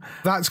 p.m.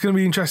 That's going to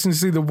be interesting to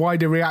see the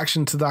wider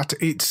reaction to that.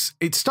 It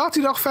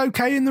started off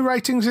okay in the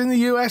ratings in the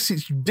US.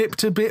 It's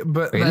dipped a bit,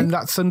 but then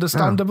that's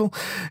understandable.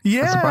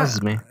 Yeah, that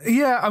surprises me.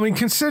 Yeah, I mean,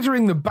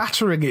 considering the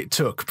battering it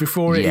took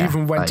before it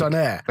even went on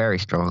air, very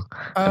strong.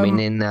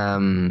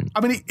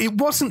 It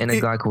wasn't. In a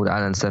guy called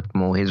Alan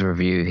Sepinwall, his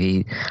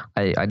review,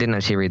 I didn't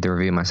actually read the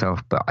review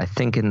myself, but I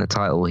think in the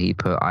title he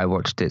put, "I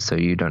watched it so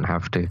you don't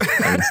have to,"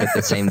 and he said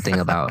the same thing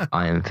about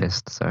Iron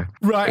Fist. So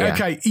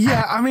okay,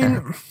 yeah. I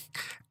mean.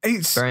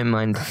 Bear in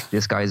mind,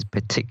 this guy's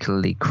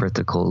particularly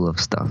critical of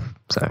stuff.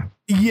 So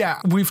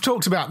yeah, we've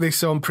talked about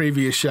this on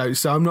previous shows,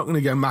 so I'm not going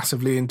to go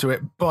massively into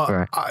it.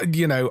 But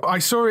I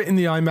saw it in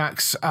the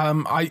IMAX.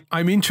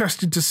 I'm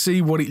interested to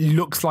see what it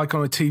looks like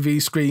on a TV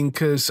screen,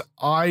 because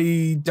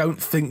I don't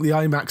think the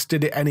IMAX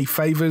did it any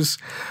favors.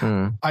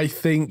 I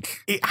think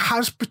it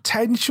has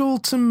potential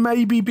to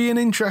maybe be an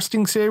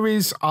interesting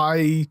series.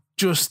 I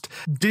just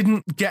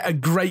didn't get a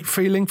great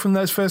feeling from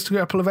those first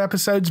couple of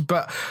episodes,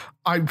 but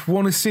I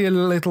want to see a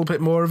little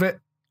bit more of it,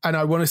 and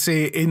I want to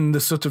see it in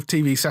the sort of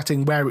TV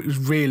setting where it was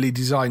really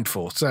designed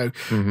for. So,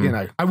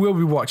 I will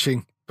be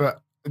watching, but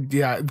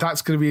yeah,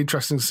 that's going to be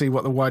interesting to see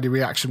what the wider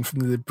reaction from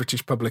the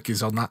British public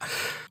is on that.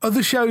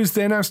 Other shows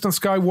they announced on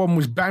Sky One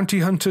was Bounty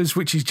Hunters,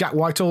 which is Jack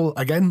Whitehall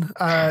again.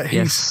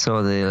 Yes,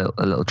 saw a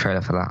little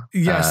trailer for that.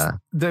 Yes,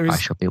 there is. I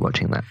shall be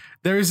watching that.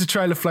 There is a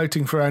trailer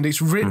floating around.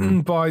 It's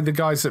written by the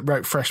guys that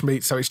wrote Fresh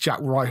Meat, so it's Jack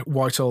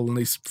Whitehall and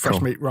his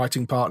Fresh Meat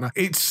writing partner.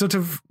 It's sort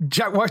of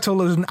Jack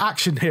Whitehall as an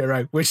action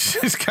hero, which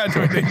is kind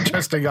of an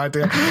interesting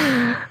idea.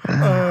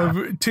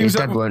 His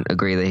dad won't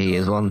agree that he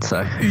is one,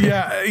 so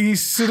yeah,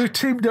 he's sort of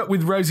teamed up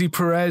with Rosie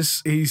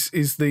Perez. Is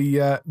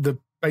the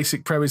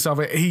basic premise of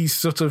it. He's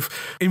sort of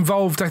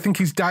involved. I think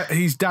his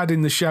dad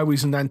in the show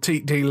is an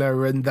antique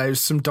dealer, and there's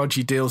some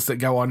dodgy deals that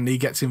go on, and he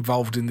gets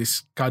involved in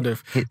this kind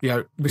of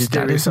mysterious. His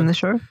dad is in the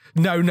show?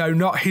 No,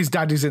 not his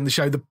dad is in the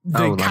show. The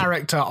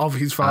character of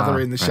his father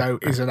in the show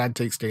is an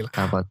antiques dealer.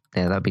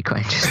 Yeah, that'd be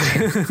quite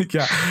interesting.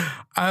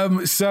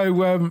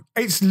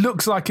 It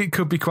looks like it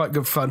could be quite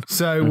good fun.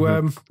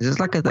 So is this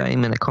like a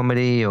 30-minute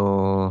comedy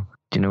or?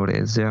 Do you know what it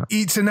is? Yeah.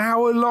 It's an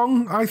hour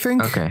long, I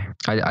think. Okay.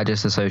 I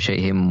just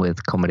associate him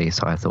with comedy,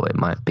 so I thought it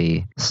might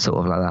be sort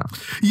of like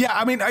that. Yeah,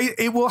 I mean,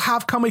 it will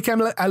have comic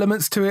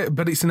elements to it,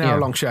 but it's an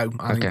hour-long show,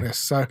 I think this.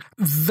 So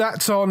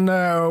that's on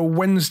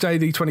Wednesday,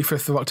 the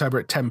 25th of October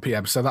at 10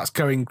 p.m. So that's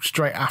going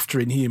straight after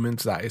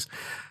Inhumans, that is.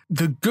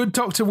 The Good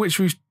Doctor, which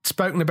we've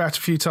spoken about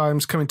a few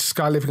times, coming to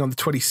Sky Living on the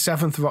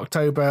 27th of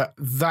October.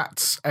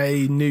 That's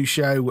a new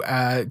show.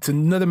 It's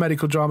another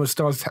medical drama,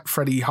 stars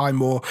Freddie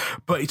Highmore,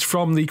 but it's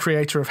from the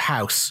creator of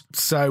House.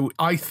 So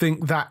I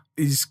think that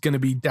is going to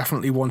be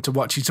definitely one to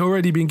watch. It's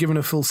already been given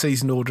a full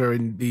season order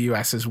in the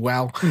US as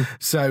well.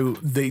 So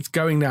it's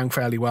going down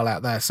fairly well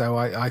out there. So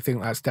I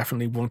think that's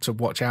definitely one to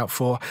watch out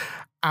for.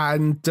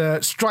 And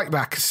Strike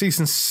Back,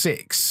 season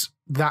 6.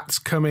 That's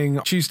coming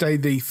Tuesday,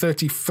 the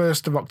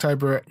 31st of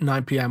October at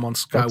 9 p.m. on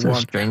Sky That's One. a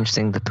strange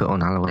thing to put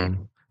on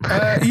Halloween.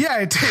 Yeah,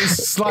 it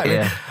is slightly.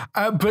 Yeah.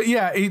 But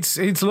yeah,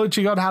 it's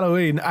launching on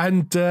Halloween,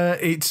 and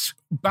it's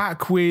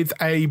back with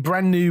a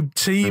brand new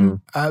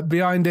team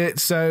behind it.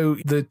 So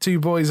the two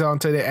boys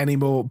aren't in it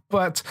anymore,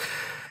 but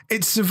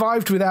it's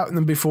survived without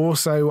them before,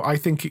 so I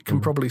think it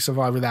can probably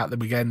survive without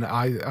them again.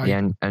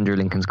 And Andrew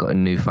Lincoln's got a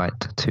new fight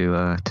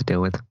to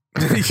deal with.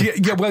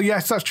 Yeah, well,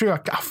 yes, that's true. I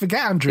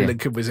forget Andrew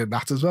Lincoln was in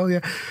that as well. Yeah,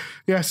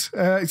 yes,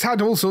 it's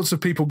had all sorts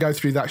of people go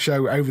through that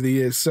show over the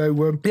years.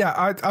 So yeah,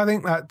 I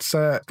think that's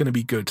going to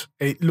be good.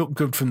 It looked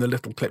good from the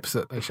little clips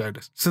that they showed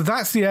us. So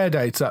that's the air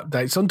dates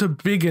updates. On to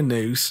bigger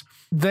news.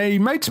 They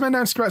made some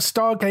announcement about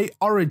Stargate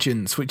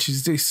Origins, which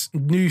is this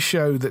new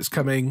show that's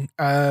coming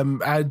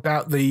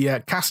about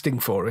the casting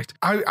for it.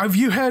 Have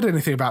you heard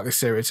anything about this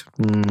series?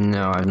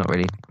 No, I've not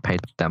really paid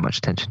that much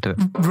attention to it.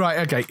 Right,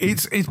 okay.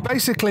 It's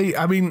basically,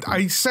 I mean,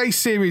 I say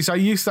series, I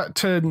use that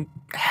term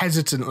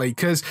hesitantly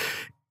because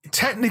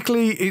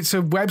technically it's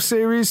a web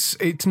series.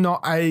 It's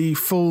not a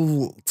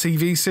full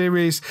TV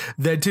series.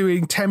 They're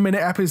doing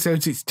 10-minute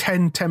episodes. It's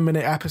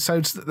 10-minute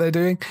episodes that they're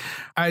doing.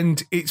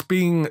 And it's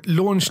being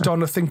launched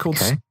on a thing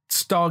called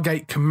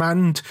Stargate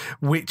Command,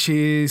 which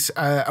is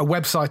a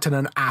website and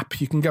an app.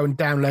 You can go and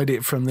download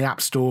it from the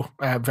App Store,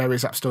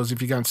 various app stores,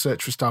 if you go and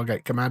search for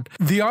Stargate Command.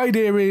 The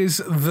idea is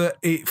that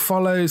it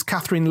follows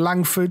Catherine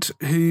Langford,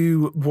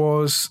 who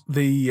was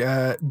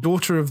the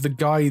daughter of the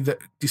guy that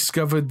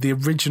discovered the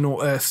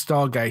original Earth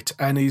Stargate,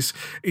 and is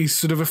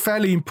sort of a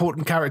fairly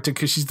important character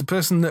because she's the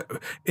person that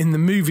in the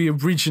movie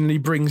originally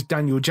brings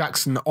Daniel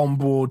Jackson on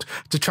board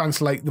to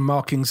translate the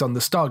markings on the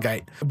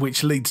Stargate,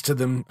 which leads to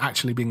them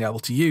actually being able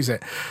to use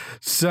it.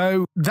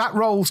 So that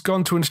role's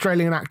gone to an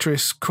Australian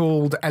actress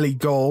called Ellie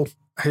Gall,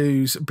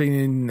 who's been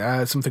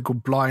in something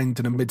called Blind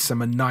and A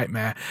Midsummer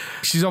Nightmare.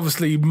 She's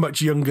obviously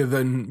much younger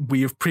than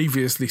we have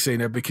previously seen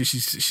her because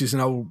she's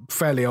an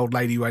fairly old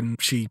lady when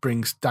she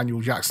brings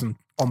Daniel Jackson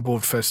on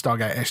board for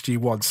Stargate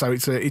SG-1. So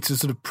it's a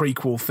sort of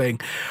prequel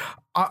thing.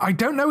 I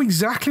don't know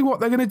exactly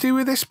what they're going to do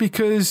with this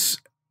because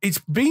it's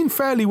been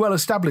fairly well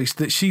established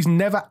that she's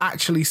never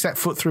actually set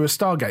foot through a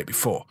Stargate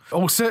before.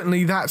 Or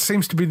certainly that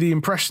seems to be the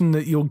impression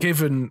that you're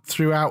given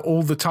throughout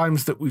all the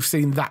times that we've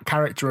seen that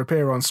character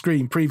appear on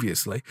screen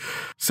previously.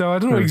 So I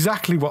don't know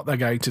exactly what they're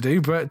going to do,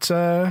 but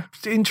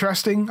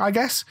interesting, I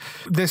guess.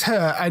 There's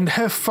her, and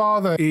her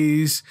father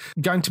is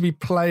going to be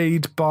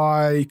played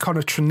by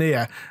Connor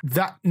Trinneer.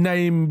 That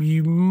name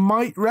you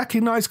might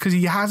recognise because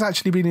he has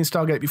actually been in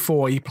Stargate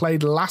before. He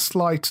played Last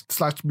Light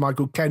 /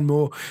 Michael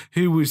Kenmore,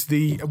 who was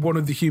one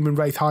of the human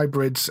wraith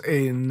hybrids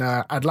in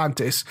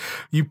Atlantis.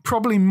 You're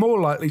probably more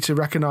likely to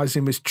recognise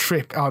him as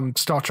Trip on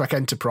Star Trek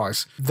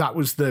Enterprise. That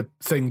was the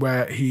thing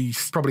where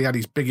he's probably had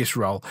his biggest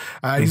role.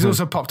 He's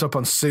also popped up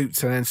on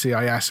Suits and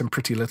NCIS and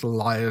Pretty Little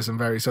Liars and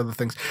various other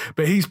things.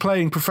 But he's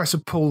playing Professor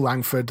Paul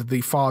Langford,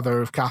 the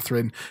father of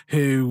Catherine,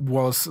 who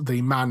was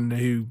the man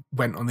who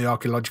went on the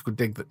archaeological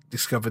dig that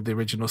discovered the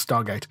original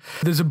Stargate.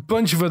 There's a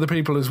bunch of other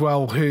people as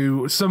well,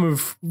 who some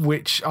of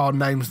which are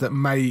names that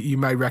you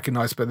may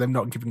recognise, but they're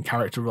not given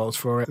character roles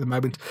for at the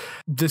moment.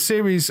 The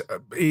series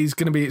is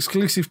going to be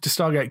exclusive to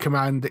Stargate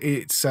Command.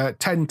 It's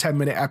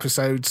 10-minute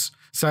episodes.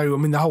 So, I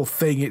mean, the whole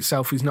thing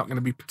itself is not going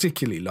to be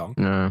particularly long.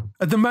 No.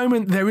 At the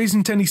moment, there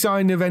isn't any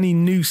sign of any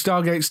new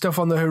Stargate stuff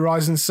on the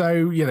horizon.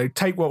 So,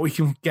 take what we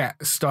can get,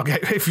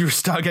 Stargate, if you're a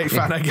Stargate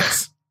fan, I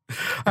guess.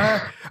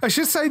 I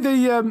should say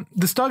the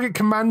Stargate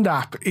Command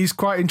app is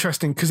quite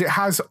interesting because it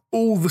has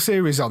all the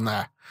series on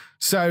there.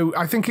 So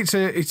I think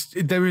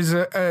there is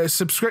a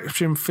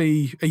subscription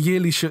fee, a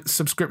yearly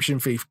subscription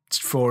fee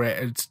for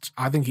it.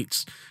 I think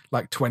it's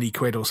like 20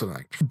 quid or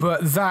something.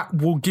 But that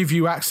will give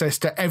you access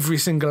to every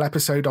single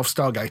episode of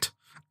Stargate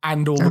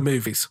and all the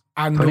movies.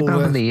 And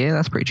all the year,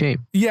 that's pretty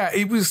cheap. Yeah,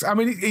 it was. I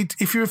mean,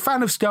 if you're a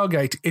fan of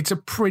Stargate, it's a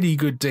pretty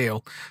good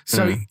deal.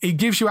 So it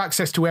gives you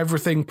access to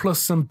everything, plus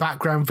some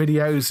background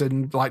videos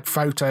and like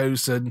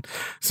photos. And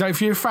so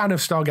if you're a fan of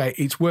Stargate,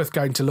 it's worth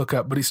going to look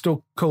up. But it's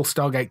still called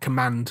Stargate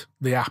Command,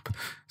 the app.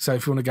 So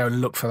if you want to go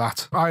and look for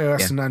that,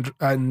 iOS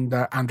and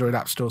Android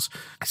app stores.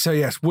 So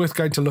yes, worth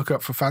going to look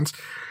up for fans.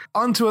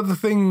 On to other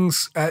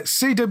things.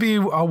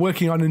 CW are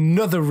working on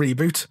another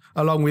reboot,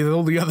 along with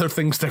all the other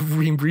things they've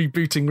been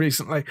rebooting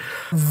recently.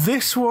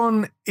 This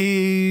one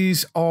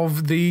is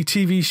of the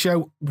TV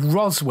show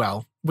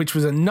Roswell, which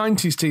was a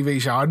 90s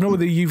TV show. I don't know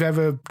whether you've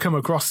ever come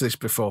across this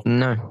before.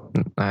 No,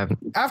 I haven't.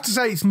 I have to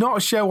say, it's not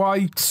a show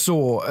I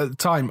saw at the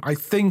time. I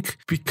think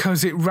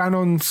because it ran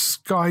on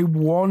Sky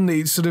One,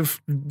 it's sort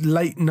of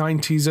late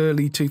 90s,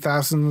 early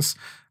 2000s.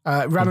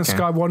 Ran on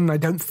Sky One, and I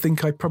don't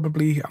think I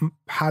probably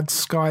had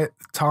Sky at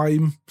the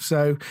time.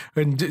 So,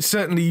 and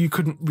certainly you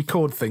couldn't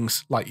record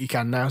things like you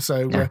can now.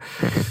 So,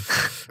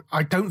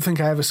 I don't think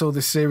I ever saw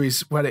this series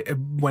when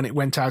it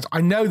went out.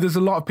 I know there's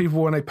a lot of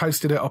people when they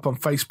posted it up on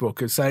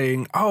Facebook and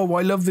saying, "Oh,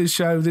 I love this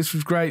show. This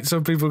was great."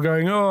 Some people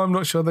going, "Oh, I'm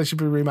not sure they should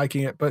be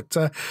remaking it." But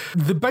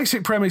the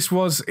basic premise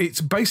was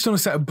it's based on a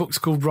set of books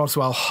called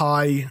Roswell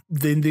High.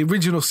 In the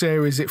original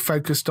series, it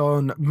focused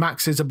on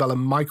Max, Isabel,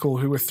 and Michael,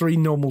 who were three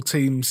normal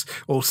teams,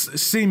 or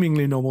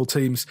seemingly normal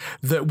teams,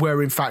 that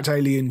were in fact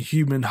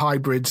alien-human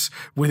hybrids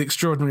with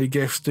extraordinary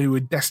gifts who were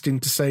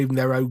destined to save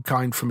their own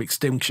kind from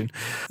extinction.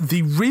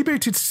 The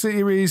rebooted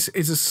series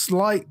is a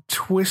slight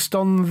twist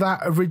on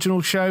that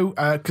original show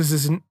because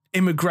there's an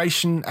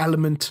immigration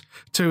element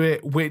to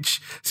it,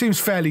 which seems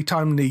fairly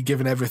timely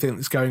given everything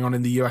that's going on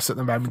in the US at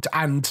the moment.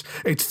 And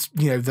it's,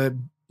 the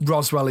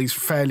Roswell is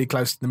fairly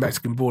close to the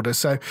Mexican border,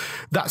 so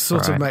that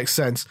sort of makes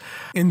sense.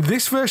 In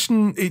this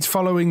version, it's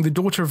following the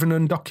daughter of an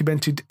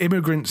undocumented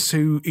immigrant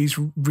who is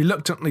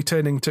reluctantly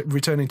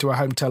returning to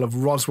her hometown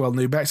of Roswell,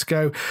 New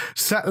Mexico.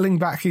 Settling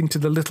back into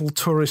the little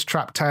tourist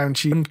trap town,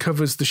 she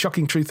uncovers the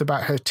shocking truth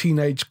about her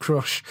teenage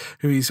crush,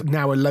 who is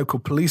now a local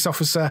police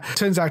officer.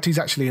 Turns out he's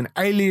actually an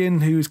alien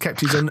who's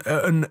kept his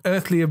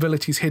unearthly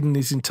abilities hidden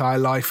his entire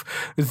life.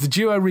 As the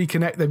duo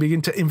reconnect, they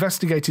begin to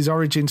investigate his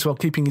origins while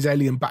keeping his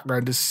alien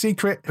background a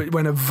secret. But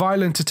when a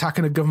violent attack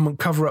and a government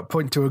cover-up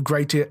point to a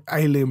greater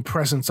alien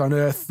presence on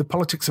Earth, the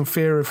politics and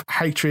fear of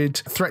hatred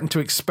threaten to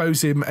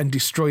expose him and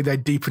destroy their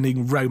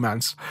deepening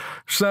romance.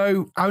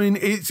 So, I mean,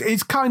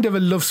 it's kind of a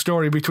love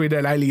story between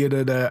an alien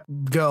and a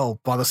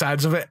girl, by the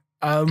sounds of it.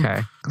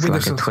 Okay, it's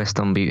like a twist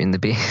on Beauty and the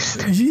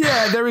Beast.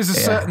 Yeah, there is a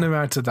certain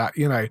amount of that,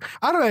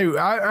 I don't know.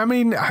 I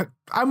mean,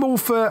 I'm all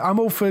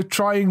for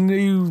trying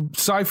new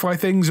sci-fi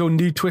things or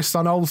new twists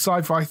on old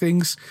sci-fi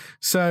things.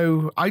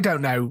 So I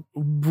don't know.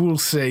 We'll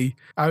see.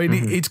 I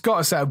mean, it's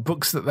got a set of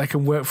books that they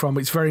can work from.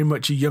 It's very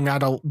much a young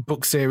adult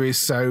book series,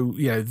 so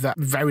that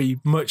very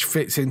much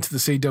fits into the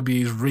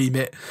CW's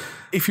remit.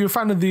 If you're a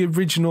fan of the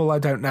original, I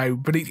don't know,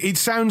 but it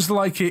sounds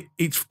like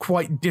it's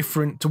quite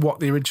different to what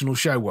the original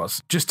show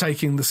was. Just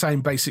taking the same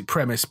basic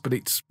premise, but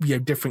it's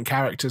different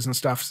characters and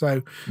stuff.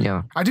 So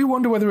yeah, I do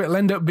wonder whether it'll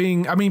end up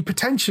being. I mean,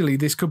 potentially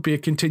this could be a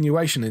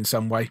continuation in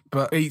some way,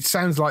 but it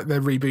sounds like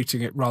they're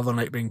rebooting it rather than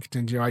it being a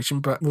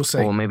continuation. But we'll see.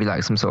 Or maybe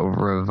like some sort of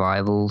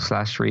revival /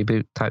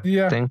 reboot type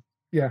thing.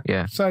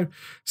 Yeah. So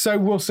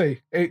we'll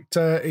see.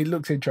 It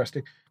looks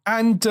interesting.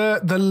 And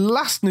the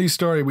last news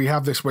story we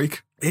have this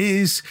week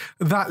is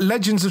that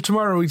Legends of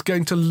Tomorrow is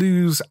going to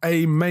lose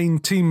a main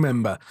team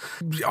member.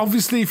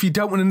 Obviously, if you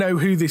don't want to know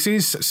who this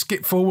is,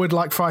 skip forward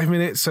like 5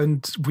 minutes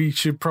and we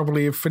should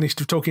probably have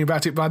finished talking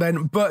about it by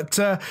then. But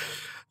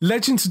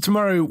Legends of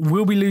Tomorrow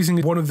will be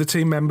losing one of the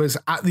team members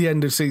at the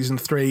end of season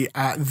 3.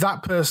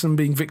 That person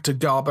being Victor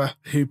Garber,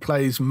 who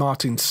plays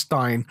Martin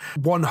Stein,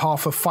 one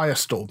half of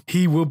Firestorm.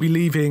 He will be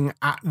leaving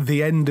at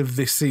the end of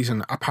this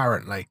season,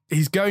 apparently.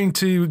 He's going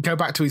to go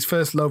back to his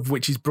first love,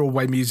 which is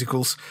Broadway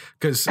musicals,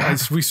 because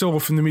as we saw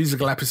from the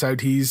musical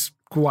episode, he's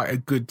quite a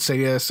good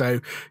singer, so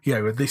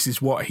this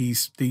is what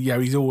he's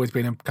always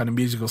been a kind of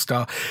musical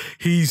star.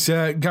 He's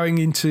going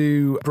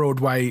into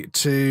Broadway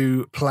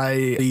to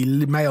play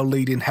the male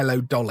lead in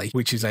Hello Dolly,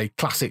 which is a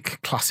classic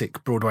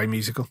Broadway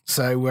musical.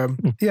 So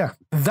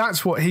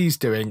that's what he's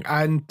doing.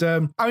 And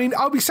I mean,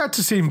 I'll be sad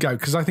to see him go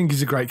because I think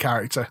he's a great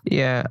character.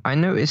 Yeah, I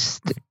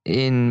noticed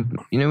in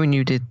when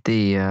you did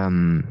the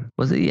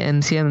was it the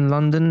NCM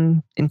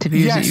London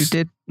interviews that you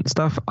did and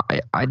stuff,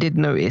 I did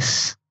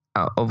notice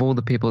of all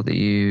the people that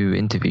you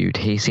interviewed,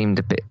 he seemed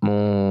a bit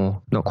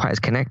more, not quite as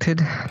connected.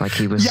 Like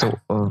he was sort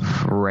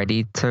of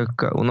ready to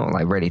go. Well, not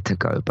like ready to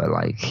go, but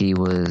like he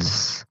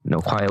was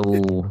not quite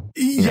all.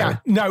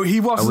 No, he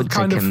wasn't. I wouldn't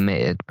kind say of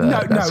committed,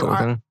 but that sort of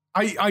thing.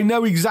 I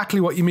know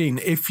exactly what you mean.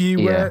 If you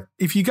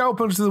go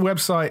up onto the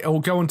website or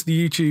go onto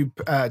the YouTube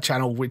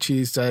channel, which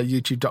is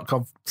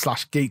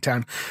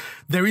youtube.com/geektown,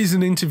 there is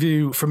an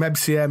interview from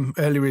MCM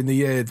earlier in the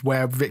year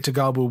where Victor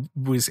Garber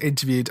was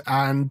interviewed.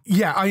 And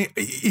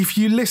if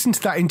you listen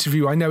to that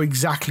interview, I know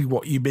exactly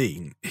what you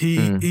mean.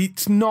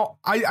 It's not,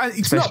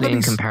 especially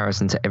in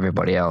comparison to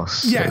everybody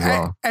else. Yeah, as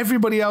well.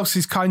 Everybody else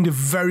is kind of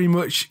very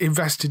much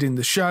invested in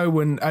the show,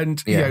 and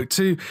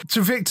to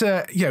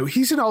Victor,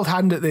 he's an old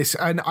hand at this,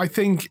 and I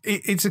think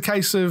it's a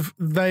case of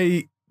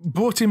they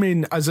brought him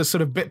in as a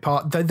sort of bit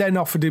part. They then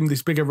offered him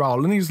this bigger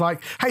role, and he's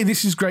like, "Hey,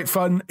 this is great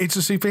fun. It's a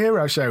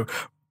superhero show."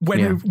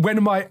 When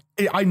am I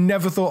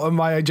never thought at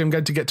my age I'm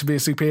going to get to be a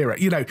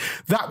superhero.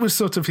 That was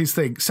sort of his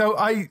thing. So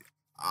I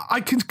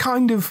I can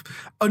kind of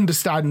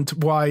understand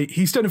why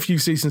he's done a few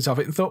seasons of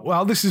it and thought,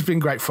 well, this has been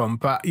great fun,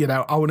 but, you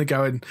know, I want to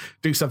go and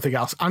do something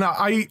else. And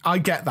I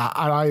get that.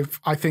 And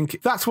I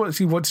think that's what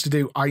he wants to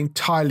do. I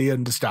entirely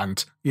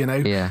understand, you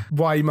know,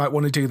 why you might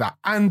want to do that.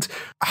 And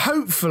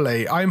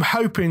hopefully, I'm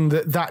hoping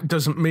that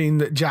doesn't mean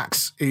that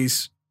Jax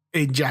is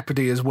in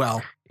jeopardy as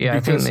well. Yeah, I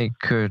think they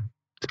could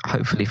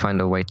hopefully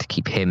find a way to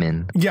keep him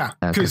in. Yeah.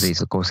 Because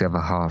he's, of course, the other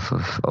half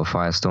of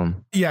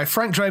Firestorm. Yeah,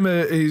 Frank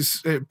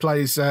Dramer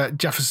plays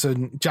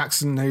Jefferson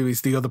Jackson, who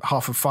is the other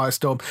half of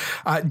Firestorm.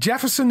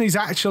 Jefferson is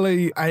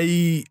actually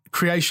a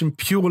creation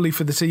purely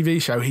for the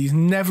TV show. He's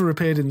never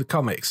appeared in the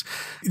comics.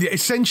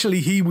 Essentially,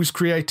 he was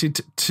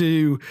created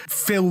to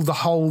fill the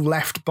hole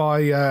left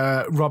by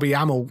Robbie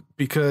Amell,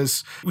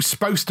 because it was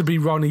supposed to be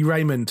Ronnie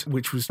Raymond,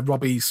 which was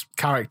Robbie's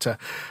character,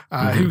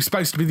 who was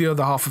supposed to be the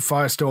other half of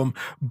Firestorm,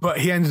 but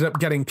he ended up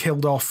getting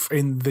killed off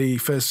in the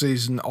first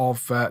season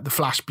of The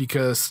Flash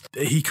because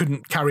he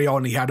couldn't carry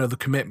on. He had other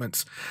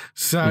commitments.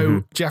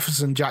 So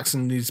Jefferson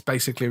Jackson is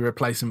basically a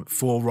replacement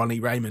for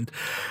Ronnie Raymond.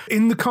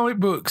 In the comic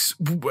books,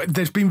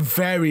 there's been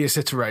various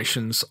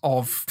iterations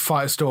of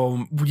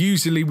Firestorm,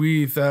 usually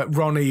with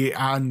Ronnie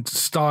and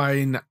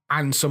Stein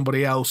and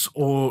somebody else,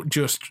 or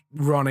just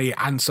Ronnie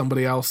and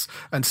somebody else,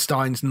 and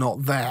Stein's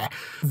not there.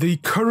 The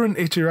current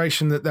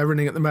iteration that they're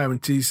running at the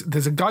moment is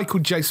there's a guy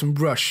called Jason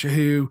Rush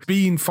who's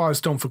been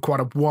Firestorm for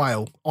quite a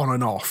while, on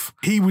and off.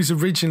 He was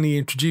originally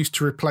introduced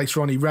to replace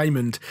Ronnie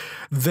Raymond.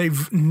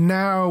 They've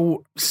now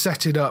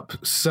set it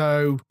up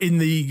so in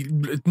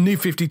the New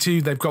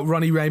 52, they've got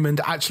Ronnie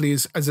Raymond actually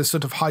as a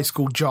sort of high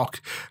school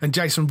jock, and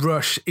Jason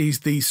Rush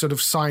is the sort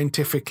of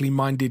scientifically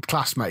minded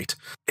classmate.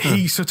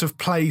 He sort of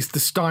plays the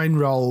Stein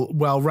role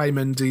while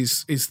Raymond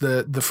is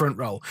the front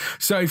role.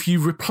 So if you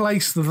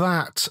replace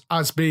that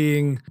as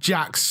being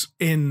Jax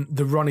in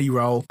the Ronnie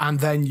role, and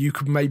then you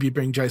could maybe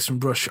bring Jason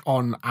Rush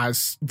on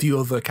as the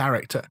other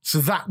character. So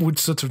that would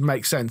sort of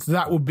make sense.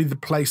 That would be the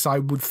place I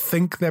would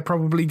think they're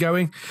probably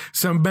going.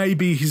 So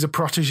maybe he's a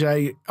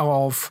protege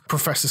of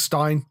Professor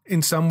Stein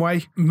in some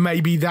way.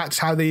 Maybe that's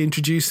how they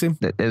introduce him.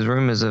 There's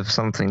rumors of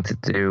something to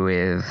do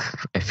with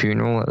a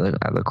funeral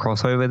at the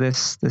crossover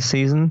this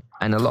season.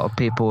 And a lot of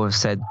people have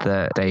said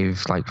that they've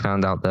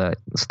found out that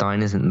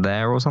Stein isn't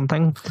there or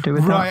something to do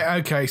with that. Right,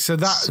 okay. So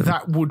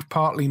that would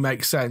partly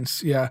make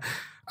sense, yeah.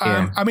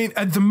 I mean,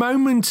 at the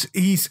moment,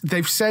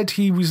 they've said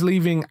he was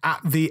leaving at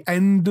the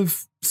end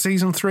of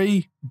season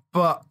 3,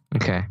 but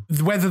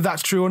whether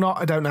that's true or not,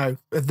 I don't know.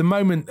 At the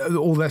moment,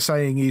 all they're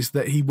saying is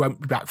that he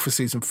won't be back for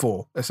season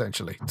 4,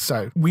 essentially.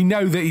 So we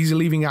know that he's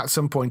leaving at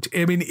some point.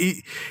 I mean,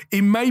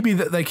 it may be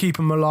that they keep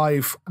him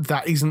alive.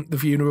 That isn't the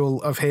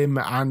funeral of him,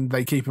 and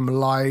they keep him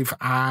alive,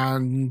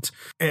 and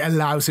it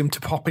allows him to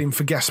pop in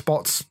for guest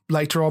spots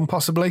later on,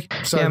 possibly.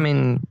 So, yeah, I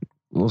mean,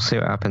 we'll see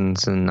what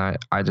happens, and I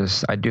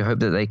do hope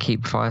that they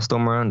keep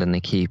Firestorm around and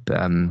they keep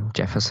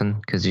Jefferson,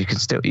 because you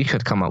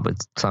could come up with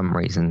some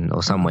reason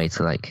or some way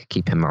to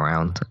keep him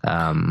around,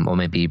 or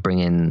maybe bring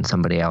in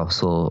somebody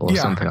else or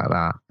something like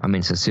that. I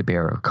mean, it's a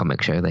superhero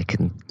comic show; they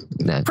can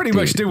pretty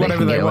much do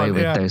whatever they want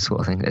with those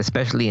sort of things,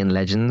 especially in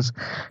Legends.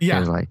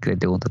 Yeah, they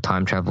do all the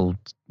time travel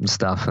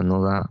stuff and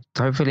all that.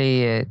 So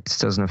hopefully it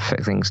doesn't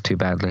affect things too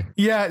badly.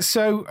 Yeah,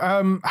 so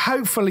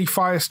hopefully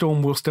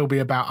Firestorm will still be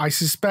about. I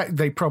suspect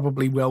they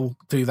probably will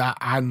do that,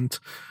 and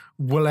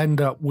we'll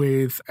end up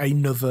with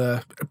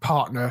another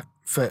partner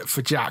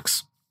for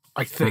Jax,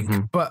 I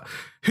think. But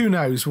who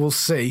knows? We'll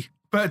see.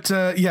 But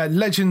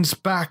Legends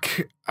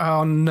back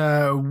on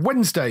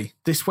Wednesday.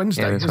 This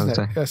Wednesday, isn't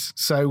it? Yes.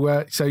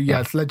 So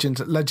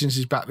Legends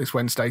is back this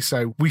Wednesday.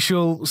 So we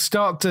shall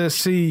start to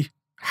see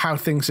how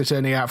things are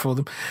turning out for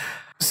them.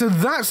 So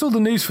that's all the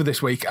news for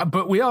this week,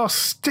 but we are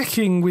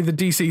sticking with the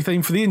DC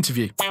theme for the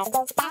interview.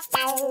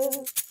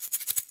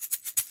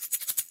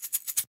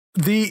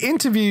 The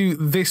interview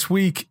this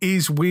week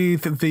is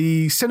with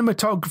the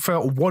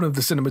cinematographer, or one of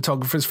the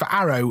cinematographers for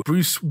Arrow,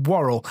 Bruce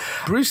Worrell.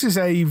 Bruce is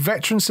a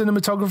veteran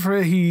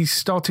cinematographer. He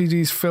started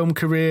his film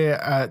career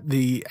at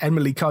the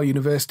Emily Carr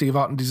University of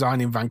Art and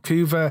Design in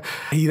Vancouver.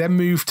 He then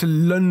moved to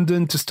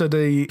London to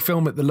study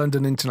film at the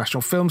London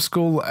International Film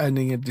School,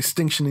 earning a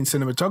distinction in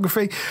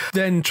cinematography.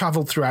 Then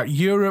travelled throughout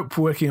Europe,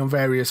 working on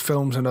various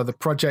films and other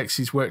projects.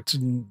 He's worked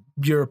in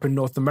Europe and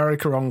North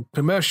America on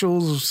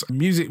commercials,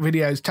 music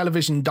videos,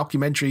 television,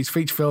 documentaries,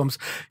 feature films,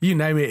 you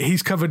name it.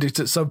 He's covered it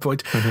at some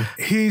point.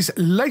 His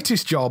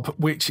latest job,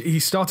 which he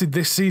started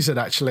this season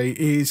actually,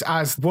 is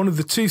as one of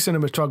the 2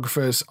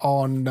 cinematographers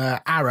on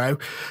Arrow.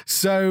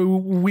 So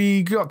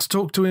we got to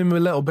talk to him a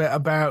little bit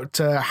about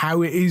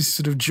how it is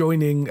sort of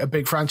joining a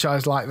big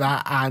franchise like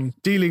that and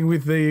dealing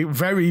with the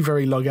very,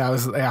 very long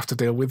hours that they have to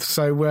deal with.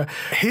 So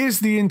here's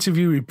the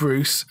interview with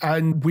Bruce,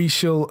 and we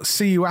shall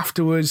see you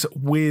afterwards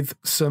with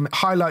some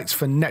highlights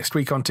for next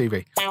week on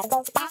TV.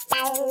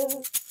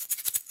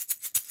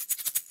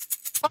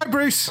 Hi,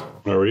 Bruce.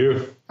 How are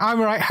you? I'm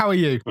all right. How are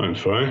you? I'm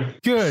fine.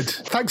 Good.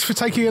 Thanks for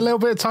taking a little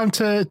bit of time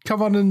to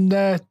come on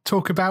and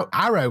talk about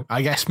Arrow,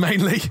 I guess,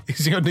 mainly.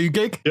 Is your new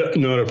gig? Yeah,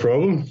 not a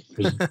problem.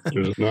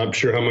 Not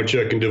sure how much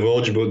I can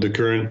divulge about the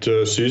current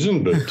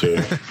season, but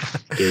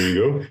there you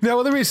go. No,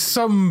 well, there is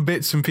some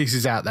bits and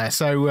pieces out there,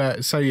 so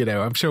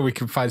I'm sure we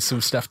can find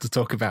some stuff to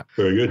talk about.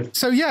 Very good.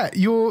 So yeah,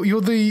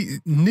 you're the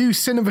new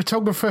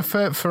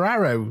cinematographer for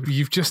Arrow.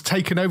 You've just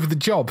taken over the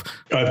job.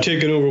 I've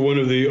taken over one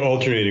of the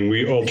alternating.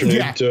 We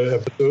alternate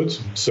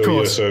episodes, so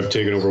yes, I've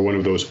taken over one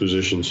of those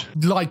positions.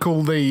 Like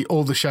all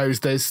the shows,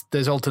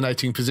 there's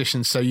alternating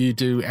positions, so you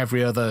do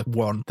every other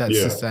one.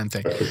 That's the same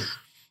thing.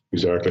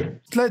 Exactly.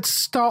 Let's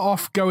start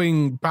off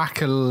going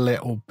back a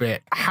little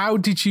bit. How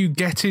did you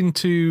get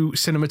into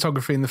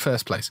cinematography in the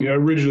first place? Yeah,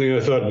 originally I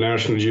thought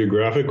National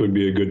Geographic would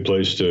be a good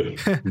place to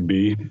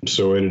be.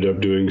 So I ended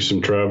up doing some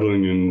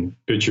traveling and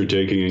picture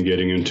taking and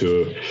getting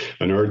into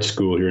an art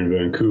school here in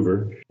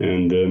Vancouver.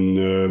 And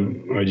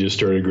then I just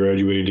started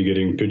graduating to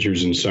getting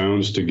pictures and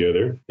sounds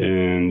together.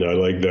 And I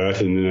liked that.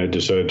 And then I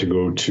decided to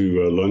go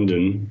to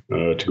London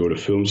to go to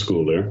film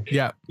school there.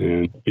 Yeah.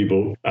 And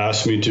people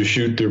asked me to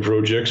shoot their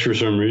projects for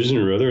some reason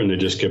or other, and they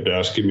just kept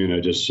asking me, and I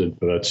just said,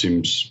 well, that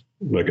seems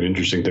like an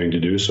interesting thing to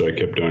do, so I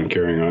kept on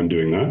carrying on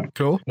doing that.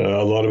 Cool.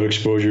 A lot of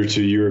exposure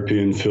to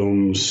European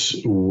films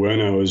when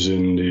I was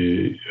in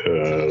the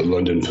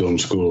London Film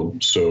School,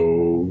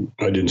 so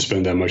I didn't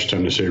spend that much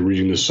time, to say,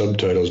 reading the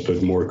subtitles,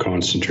 but more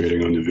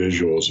concentrating on the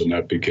visuals, and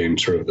that became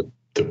sort of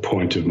the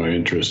point of my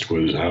interest,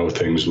 was how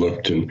things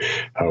looked and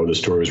how the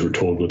stories were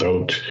told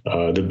without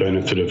the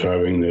benefit of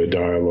having the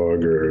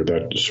dialogue or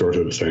that sort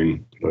of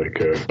thing, like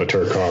a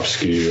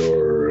Tarkovsky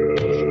or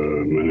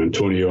an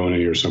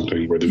Antonioni or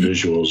something, where the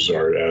visuals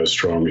are as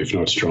strong, if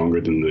not stronger,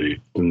 than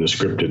the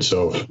script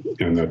itself.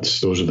 And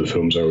those are the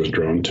films I was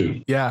drawn to.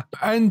 Yeah,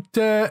 and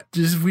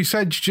as we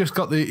said, you just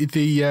got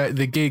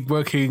the gig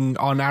working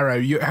on Arrow. Are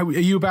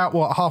you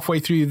about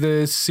halfway through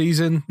the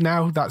season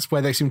now? That's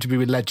where they seem to be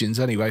with Legends,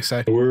 anyway.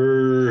 So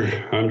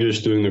I'm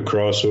just doing the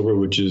crossover,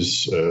 which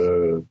is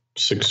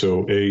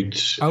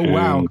 608. Oh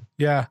wow!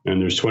 Yeah,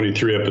 and there's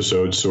 23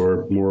 episodes,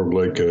 so more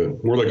like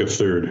a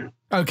third.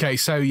 Okay,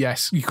 so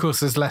yes, of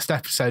course, there's less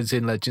episodes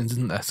in Legends,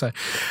 isn't there? So.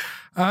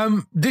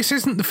 This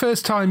isn't the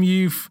first time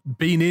you've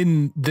been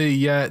in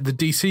the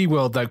DC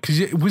world, though,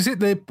 because was it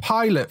the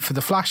pilot for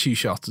The Flash you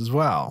shot as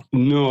well?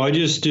 No, I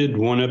just did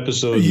one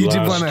episode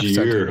last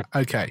year.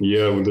 Okay.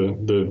 Yeah,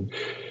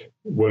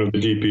 one of the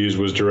DPs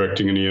was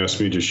directing, and he asked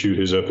me to shoot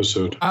his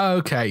episode.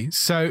 Okay,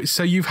 so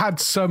you've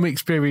had some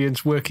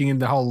experience working in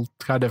the whole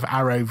kind of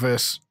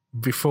Arrowverse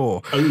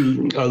before. A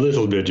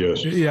little bit,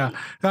 yes. Yeah.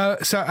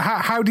 So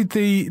how did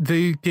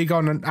the gig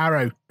on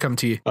Arrow come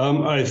to you?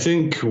 I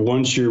think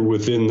once you're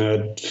within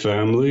that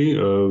family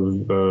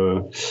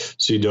of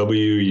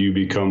CW, you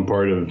become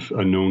part of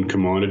a known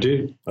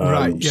commodity.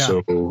 Right, yeah.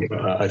 So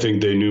I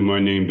think they knew my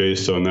name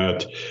based on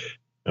that.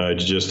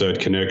 Just that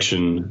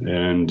connection,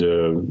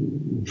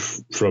 and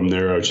from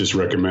there I was just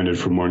recommended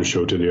from one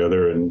show to the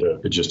other, and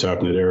it just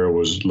happened that Arrow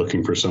was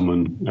looking for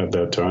someone at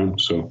that time.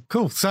 So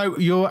cool. So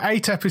you're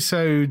 8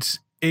 episodes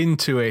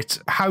into it.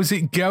 How's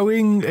it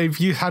going? Have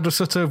you had a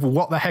sort of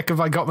what the heck have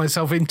I got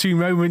myself into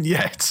moment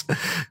yet?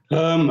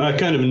 I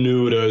kind of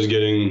knew what I was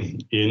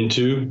getting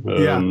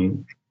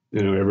into.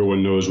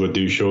 Everyone knows what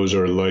these shows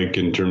are like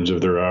in terms of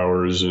their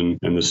hours, and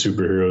the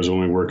superheroes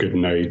only work at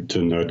night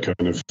and that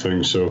kind of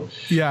thing. So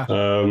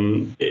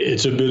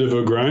it's a bit of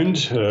a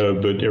grind,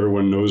 but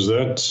everyone knows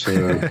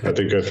that. I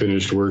think I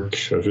finished work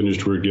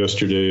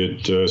yesterday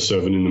at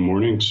 7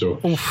 a.m. So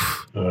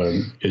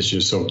it's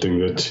just something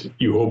that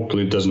you hope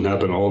it doesn't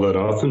happen all that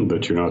often,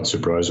 but you're not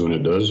surprised when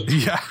it does.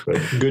 Yeah. But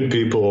good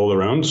people all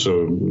around,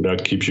 so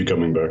that keeps you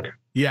coming back.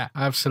 Yeah,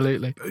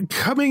 absolutely.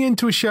 Coming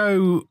into a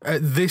show at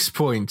this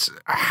point,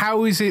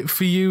 how is it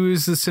for you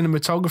as the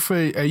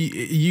cinematographer? Are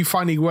you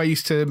finding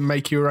ways to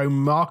make your own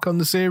mark on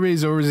the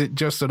series, or is it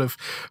just sort of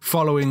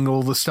following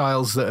all the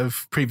styles that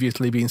have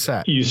previously been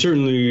set? You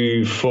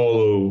certainly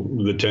follow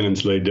the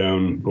tenets laid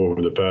down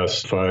over the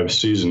past 5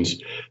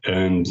 seasons,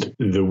 and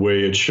the way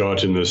it's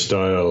shot in the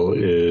style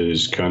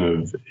is kind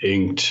of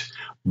inked,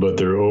 but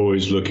they're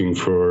always looking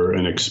for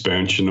an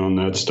expansion on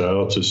that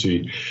style to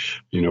see,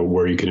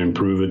 where you can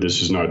improve it.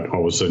 This is not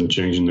all of a sudden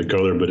changing the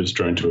color, but it's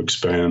trying to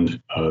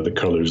expand the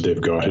colors they've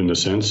got, in a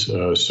sense.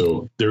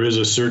 So there is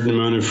a certain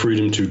amount of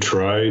freedom to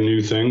try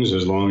new things,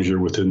 as long as you're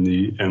within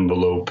the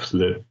envelope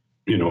that,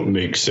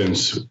 makes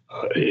sense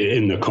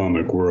in the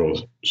comic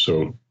world.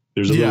 So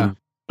there's a little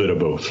bit of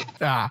both.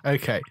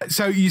 Okay.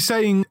 So you're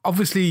saying,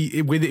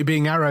 obviously, with it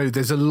being Arrow,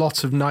 there's a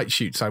lot of night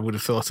shoots, I would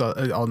have thought,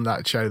 on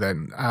that show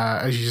then.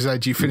 As you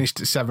said, you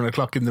finished at 7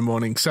 o'clock in the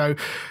morning. So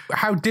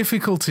how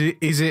difficult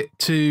is it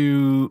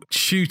to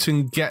shoot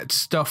and get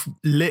stuff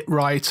lit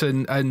right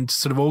and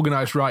sort of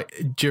organized right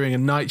during a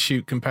night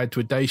shoot compared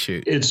to a day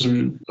shoot? It's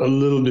a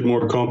little bit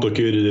more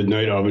complicated at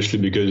night, obviously,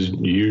 because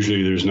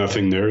usually there's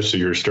nothing there. So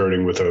you're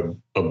starting with a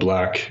a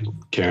black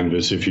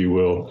canvas, if you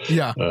will,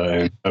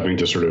 and having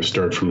to sort of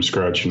start from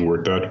scratch and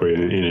work that way.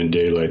 And in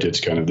daylight, it's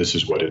kind of, this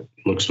is what it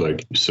looks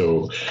like.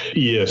 So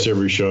yes,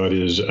 every shot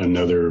is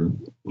another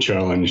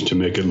challenge to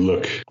make it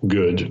look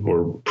good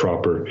or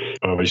proper.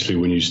 Obviously,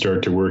 when you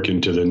start to work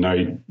into the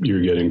night,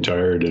 you're getting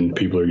tired and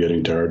people are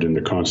getting tired and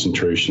the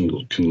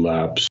concentration can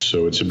lapse.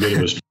 So it's a bit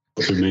of a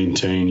to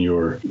maintain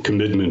your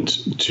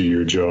commitment to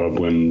your job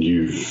when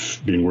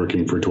you've been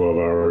working for 12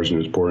 hours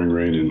and it's pouring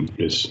rain and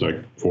it's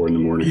like 4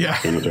 a.m.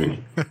 kind of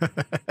thing.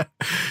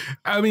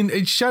 I mean,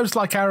 it shows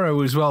like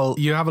Arrow as well.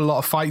 You have a lot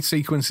of fight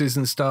sequences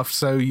and stuff,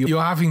 so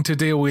you're having to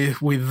deal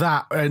with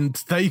that, and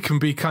they can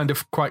be kind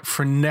of quite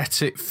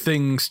frenetic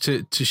things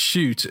to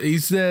shoot.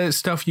 Is there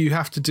stuff you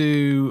have to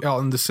do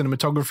on the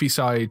cinematography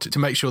side to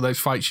make sure those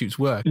fight shoots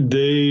work?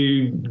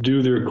 They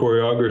do their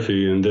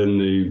choreography, and then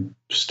the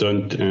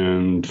stunt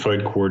and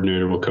fight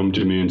coordinator will come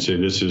to me and say,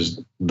 this is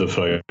the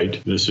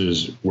fight, this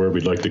is where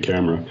we'd like the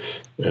camera.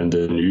 And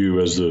then you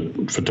as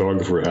the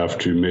photographer have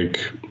to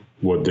make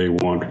what they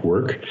want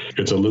work.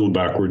 It's a little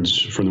backwards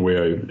from the way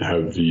I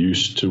have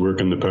used to work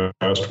in the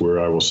past, where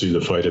I will see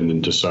the fight and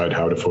then decide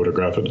how to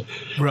photograph it.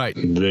 Right.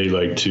 They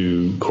like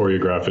to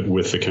choreograph it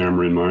with the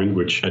camera in mind,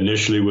 which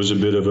initially was a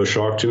bit of a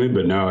shock to me,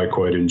 but now I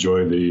quite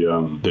enjoy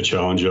the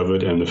challenge of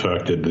it and the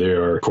fact that they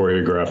are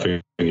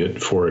choreographing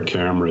it for a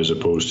camera as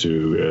opposed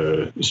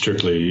to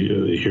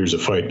strictly here's a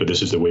fight, but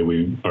this is the way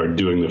we are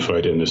doing the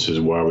fight and this is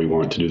why we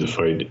want to do the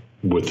fight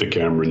with the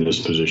camera in this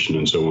position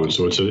and so on.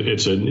 So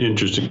it's an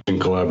interesting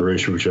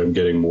collaboration which I'm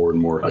getting more and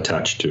more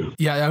attached to.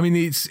 Yeah, I mean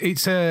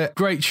it's a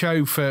great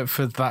show for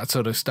that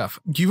sort of stuff.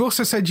 You've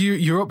also said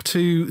you're up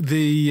to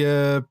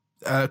the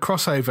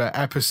crossover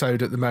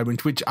episode at the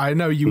moment, which I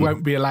know you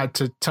won't be allowed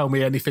to tell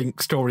me anything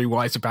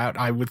story-wise about.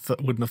 I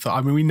wouldn't have thought.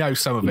 I mean, we know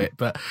some of it,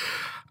 but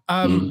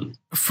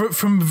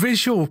from a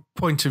visual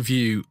point of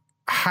view,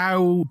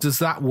 how does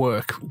that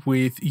work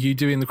with you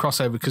doing the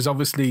crossover? Because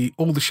obviously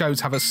all the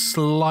shows have a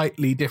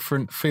slightly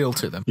different feel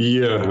to them.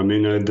 Yeah, I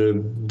mean,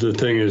 the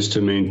thing is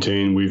to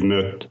maintain, we've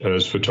met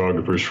as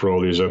photographers for all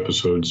these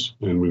episodes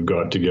and we've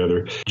got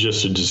together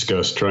just to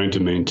discuss trying to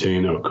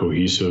maintain a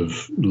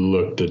cohesive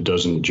look that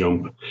doesn't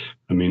jump.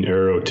 I mean,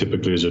 Arrow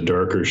typically is a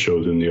darker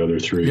show than the other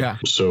three. Yeah.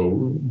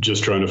 So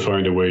just trying to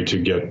find a way to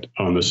get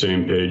on the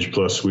same page.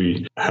 Plus,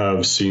 we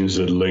have scenes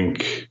that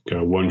link.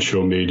 One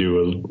show may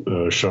do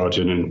a shot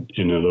in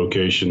a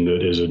location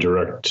that is a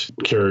direct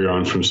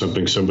carry-on from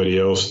something somebody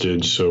else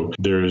did. So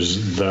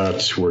there's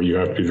that where you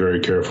have to be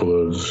very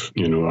careful of,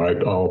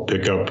 I'll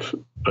pick up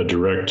a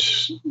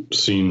direct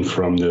scene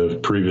from the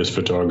previous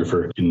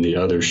photographer in the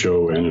other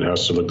show and it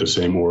has to look the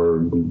same,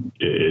 or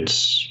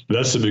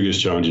that's the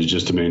biggest challenge, is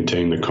just to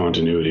maintain the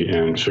continuity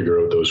and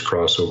figure out those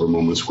crossover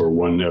moments where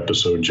one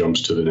episode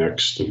jumps to the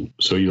next. And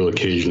so you'll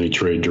occasionally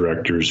trade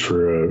directors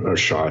for a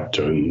shot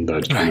and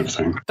that kind of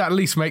thing. That at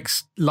least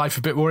makes life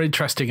a bit more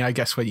interesting, I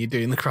guess, when you're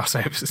doing the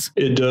crossovers.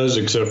 It does,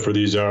 except for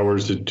these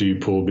hours that you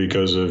pull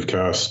because of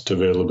cast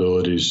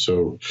availabilities.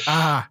 So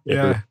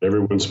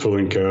everyone's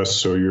pulling casts,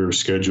 so your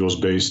schedule's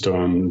based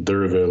on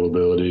their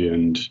availability,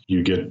 and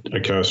you get a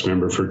cast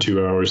member for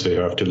 2 hours, they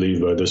have to leave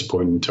by this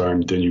point in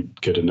time, then you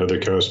get another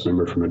cast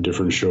member from a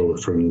different show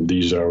from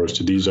these hours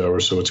to these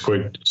hours. So it's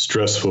quite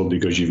stressful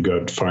because you've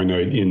got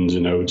finite ins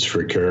and outs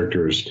for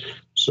characters.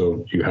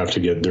 So you have to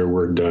get their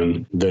work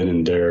done then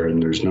and there,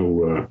 and there's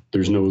no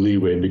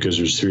leeway because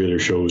there's 3 other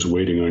shows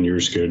waiting on your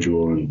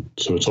schedule, and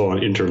so it's all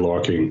an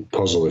interlocking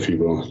puzzle, if you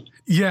will.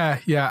 Yeah,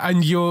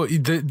 and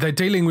they're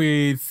dealing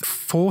with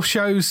 4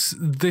 shows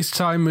this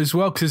time as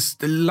well, because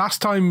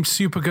last time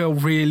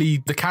Supergirl,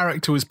 really the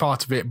character was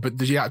part of it, but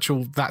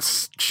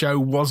that show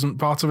wasn't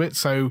part of it.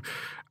 So.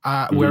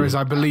 Whereas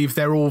I believe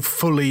they're all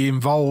fully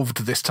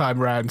involved this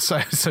time around.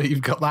 So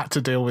you've got that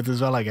to deal with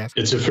as well, I guess.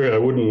 I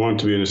wouldn't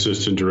want to be an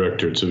assistant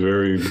director. It's a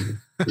very,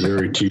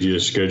 very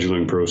tedious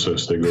scheduling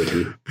process they go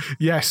through.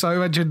 Yes, I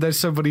imagine there's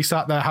somebody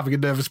sat there having a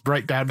nervous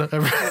breakdown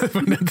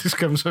when this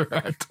comes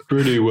around.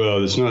 Pretty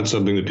well. It's not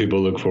something that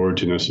people look forward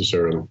to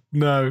necessarily.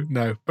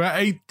 No.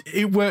 But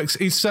it works.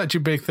 It's such a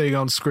big thing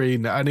on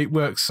screen, and it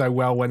works so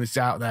well when it's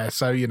out there.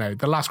 So,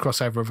 the last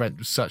crossover event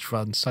was such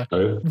fun. So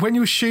when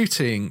you were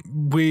shooting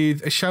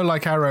with a show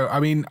like Arrow, I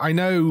mean, I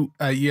know,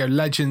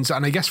 Legends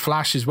and I guess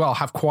Flash as well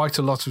have quite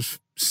a lot of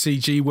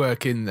CG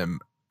work in them.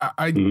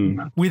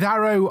 With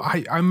Arrow,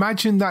 I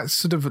imagine that's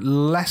sort of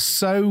less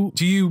so.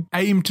 Do you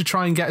aim to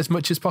try and get as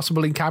much as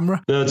possible in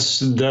camera?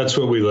 That's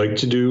what we like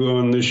to do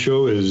on this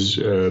show, is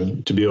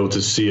to be able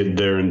to see it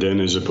there and then,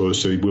 as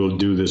opposed to we'll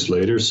do this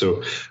later.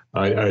 So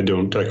I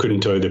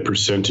couldn't tell you the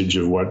percentage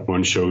of what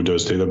one show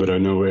does to that, but I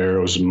know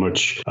Arrow's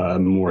much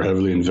more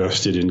heavily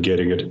invested in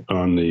getting it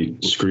on the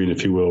screen,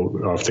 if you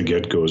will, off the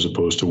get-go, as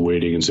opposed to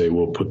waiting and say,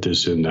 we'll put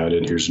this in that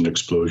and here's an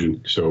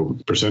explosion. So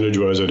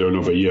percentage-wise, I don't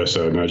know, but yes,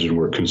 I imagine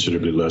we're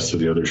considerably less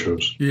than the other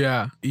shows.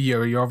 Yeah,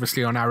 you're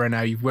obviously on Arrow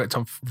now. You've worked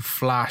on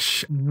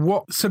Flash.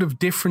 What sort of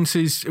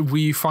differences were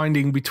you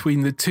finding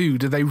between the two?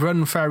 Do they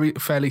run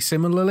fairly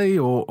similarly,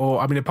 or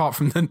I mean, apart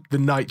from the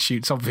night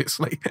shoots,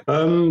 obviously?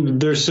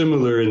 They're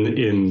similar in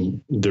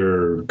in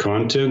their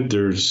content,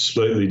 they're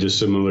slightly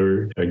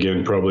dissimilar.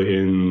 Again, probably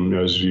in,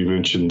 as you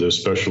mentioned, the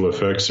special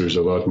effects, there's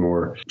a lot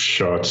more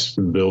shots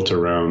built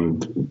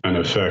around an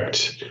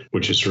effect,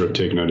 which is sort of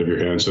taken out of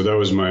your hand. So that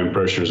was my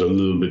impression. There's a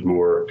little bit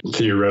more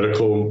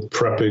theoretical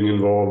prepping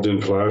involved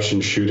in Flash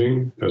and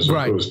shooting as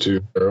opposed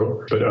to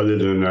Arrow. But other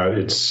than that,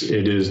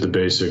 it is the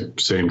basic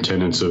same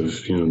tenets of,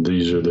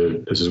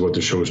 this is what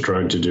the show is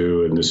trying to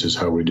do, and this is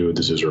how we do it.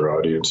 This is our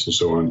audience, and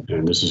so on.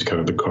 And this is kind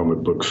of the comic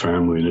book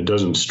family, and it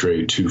doesn't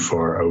stray too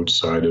far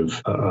outside of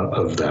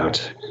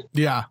that.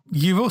 Yeah.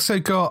 You've also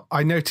got,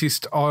 I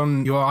noticed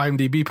on your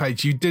IMDb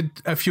page, you did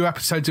a few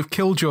episodes of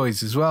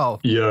Killjoys as well.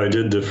 Yeah, I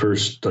did the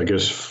first, I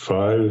guess,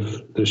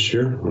 5 this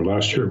year or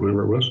last year,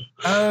 whatever it was.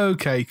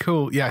 Okay,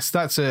 cool. Yes,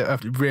 that's a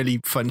really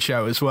fun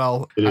show as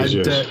well. It is,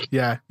 and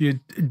yes. You're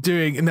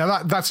doing,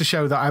 now that's a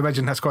show that I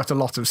imagine has quite a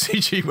lot of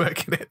CG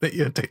work in it that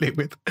you're dealing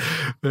with.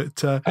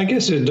 But I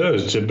guess it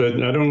does,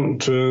 but I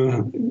don't,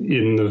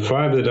 in the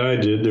 5 that I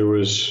did,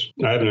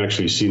 I haven't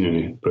actually seen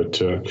any,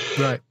 but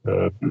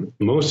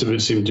most of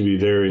it seemed to be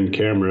there in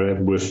camera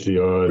with the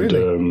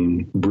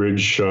odd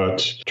bridge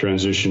shot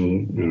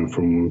transition,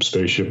 from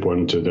Spaceship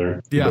One to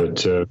there. Yeah. But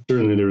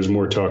certainly there was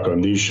more talk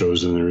on these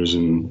shows than there is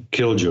in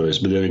Killjoys.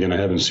 But then again, I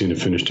haven't seen a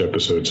finished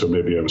episode, so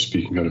maybe I'm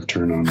speaking out of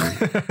turn on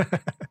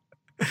that.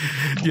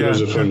 It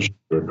was a fun show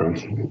to work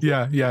on.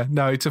 Yeah.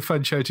 No, it's a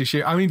fun show to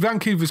shoot. I mean,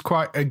 Vancouver's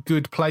quite a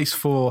good place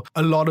for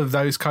a lot of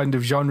those kind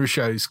of genre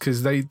shows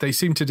because they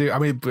seem to do, I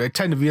mean,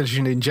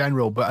 television in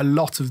general, but a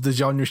lot of the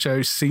genre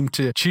shows seem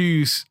to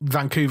choose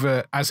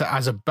Vancouver as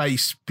a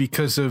base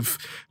because of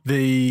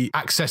the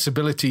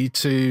accessibility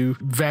to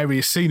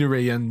various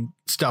scenery and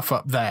stuff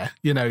up there.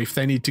 If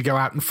they need to go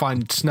out and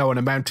find snow on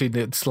a mountain,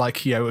 it's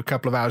like, a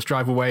couple of hours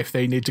drive away. If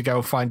they need to go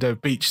and find a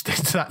beach,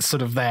 that's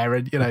sort of there.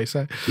 And,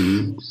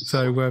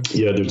 so.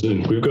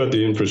 We've got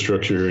the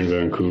infrastructure here in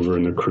Vancouver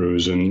and the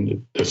crews,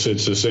 and it's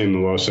the same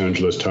in the Los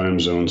Angeles time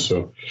zone.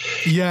 So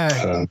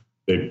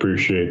they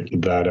appreciate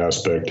that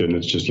aspect, and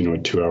it's just, a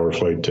 2-hour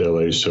flight to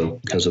LA.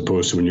 So as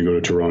opposed to when you go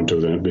to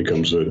Toronto, then it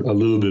becomes a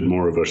little bit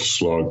more of a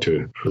slog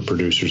for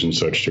producers and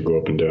such to go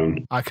up and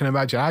down. I can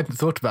imagine. I hadn't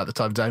thought about the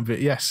time zone,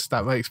 but yes,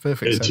 that makes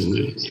perfect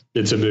sense.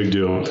 It's a big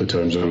deal, the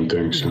time zone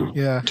thing. So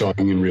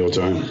talking in real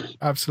time.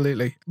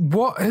 Absolutely.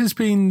 What has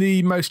been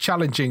the most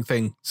challenging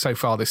thing so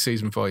far this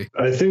season for you?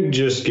 I think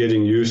just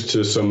getting used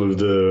to some of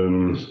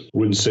the,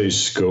 wouldn't say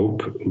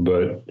scope,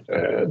 but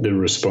the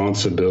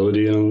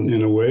responsibility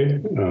in a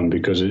way.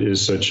 Because it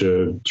is such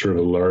a sort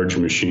of a large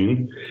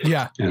machine.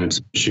 Yeah. And it's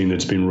a machine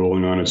that's been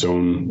rolling on its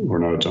own, or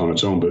not on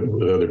its own, but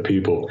with other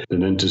people.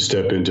 And then to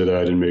step into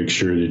that and make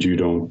sure that you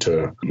don't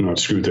not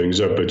screw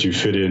things up, but you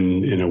fit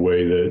in a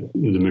way that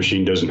the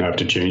machine doesn't have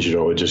to change at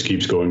all. It just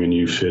keeps going and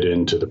you fit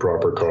into the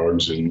proper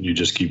cogs and you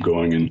just keep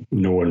going and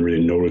no one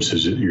really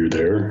notices that you're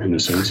there in a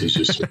sense. It's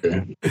just,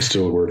 okay, it's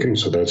still working.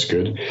 So that's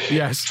good.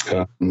 Yes.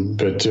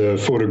 But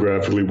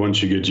photographically,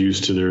 once you get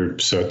used to their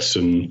sets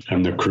and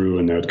the crew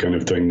and that kind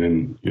of thing,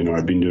 then,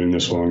 I've been doing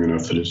this long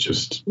enough that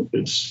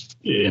it's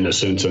in a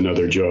sense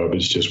another job.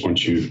 It's just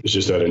it's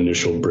just that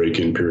initial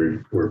break-in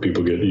period where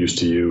people get used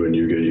to you and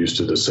you get used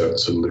to the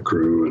sets and the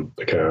crew and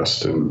the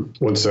cast. And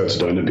once that's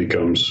done, it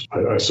becomes,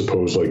 I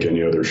suppose, like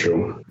any other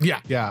show.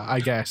 Yeah, I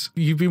guess.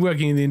 You've been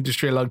working in the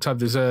industry a long time.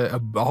 There's a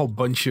whole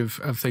bunch of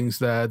things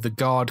there. The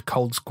Guard,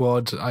 Cold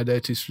Squad, I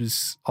noticed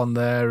was on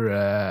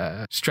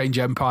there. Strange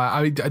Empire.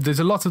 I mean,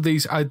 there's a lot of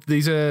these.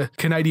 These are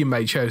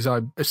Canadian-made shows.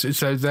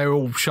 So they're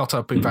all shot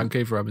up in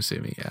Vancouver, I'm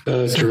assuming. Yeah.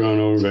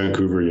 Toronto,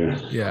 Vancouver,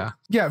 yeah.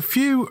 Yeah, a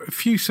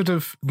few sort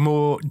of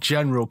more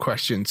general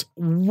questions.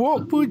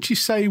 What would you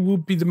say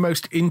would be the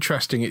most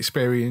interesting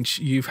experience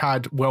you've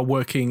had while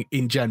working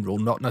in general,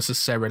 not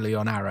necessarily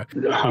on Arrow?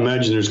 I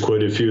imagine there's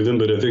quite a few of them,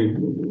 but I think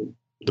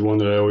the one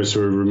that I always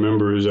sort of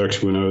remember is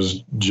actually when I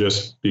was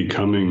just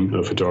becoming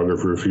a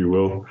photographer, if you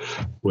will,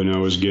 when I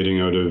was getting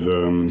out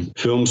of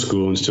film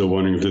school and still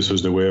wondering if this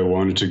was the way I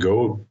wanted to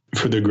go.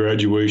 For the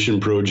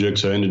graduation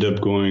projects, I ended up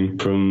going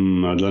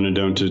from Atlanta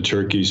down to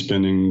Turkey,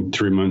 spending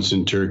 3 months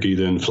in Turkey,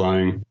 then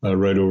flying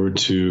right over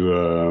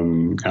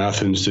to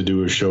Athens to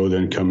do a show,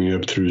 then coming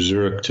up through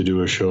Zurich to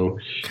do a show.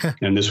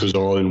 And this was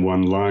all in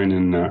one line,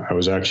 and I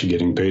was actually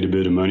getting paid a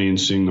bit of money and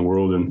seeing the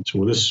world. And so,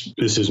 well, this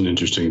is an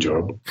interesting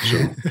job. So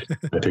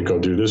I think I'll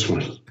do this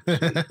one.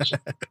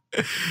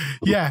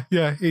 Yeah.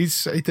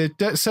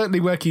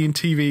 Certainly working in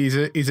TV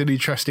is an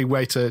interesting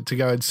way to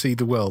go and see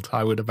the world,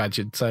 I would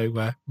imagine.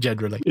 So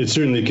generally. It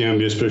certainly can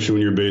be, especially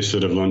when you're based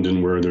out of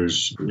London, where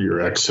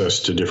your access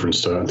to different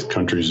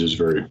countries is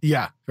very...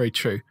 Yeah, very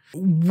true.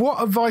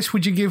 What advice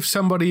would you give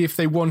somebody if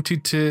they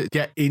wanted to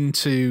get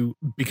into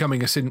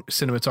becoming a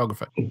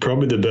cinematographer?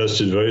 Probably the best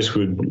advice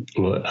would,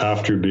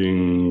 after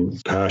being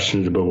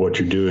passionate about what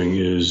you're doing,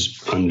 is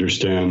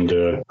understand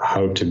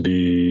how to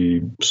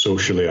be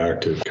socially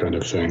active kind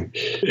of thing.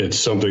 It's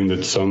something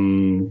that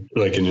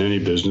like in any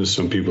business,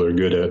 some people are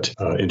good at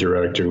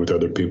interacting with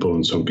other people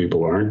and some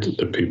people aren't.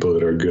 The people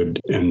that are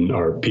good and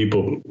are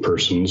people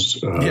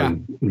persons,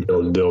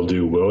 they'll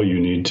do well.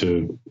 You need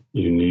to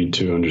You need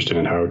to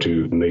understand how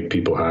to make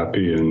people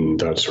happy and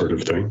that sort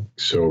of thing.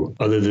 So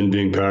other than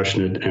being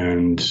passionate,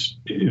 and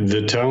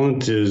the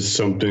talent is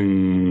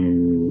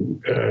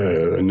something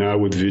now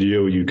with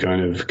video, you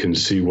kind of can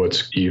see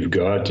what you've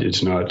got.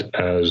 It's not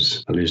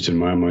as, at least in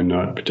my mind,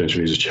 not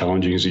potentially as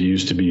challenging as it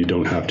used to be. You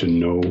don't have to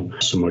know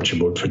so much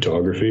about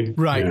photography.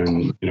 Right.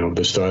 And,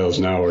 the styles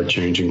now are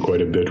changing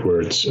quite a bit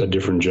where it's a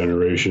different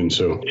generation.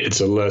 So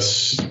it's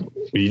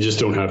you just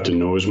don't have to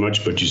know as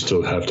much, but you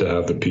still have to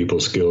have the people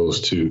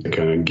skills to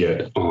kind of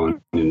get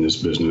on in this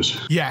business.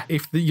 Yeah,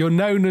 if you're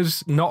known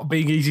as not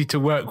being easy to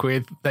work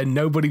with, then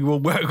nobody will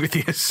work with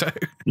you. So,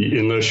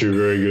 unless you're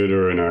very good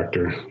or an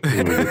actor.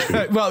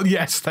 Well,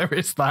 yes, there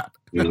is that.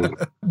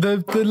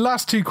 The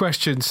last two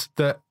questions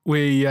that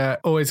we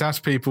always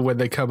ask people when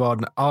they come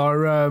on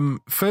are,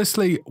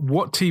 firstly,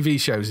 what TV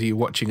shows are you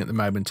watching at the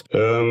moment?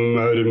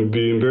 I'd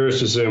be embarrassed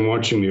to say I'm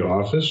watching The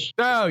Office.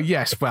 Oh,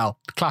 yes. Well,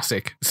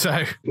 classic.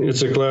 So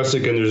it's a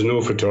classic, and there's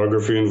no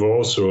photography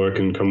involved, so I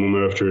can come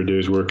home after a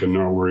day's work and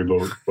not worry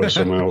about what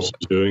someone else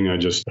is doing. I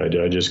just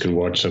can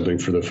watch something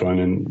for the fun,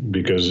 and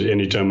because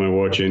anytime I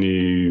watch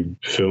any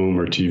film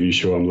or TV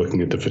show, I'm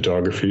looking at the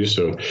photography.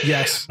 So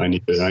yes, I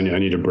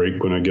need a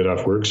break when I get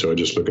off work, so I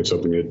just look at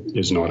something that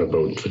is not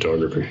about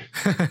photography.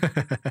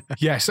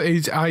 Yes,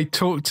 I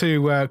talk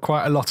to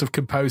quite a lot of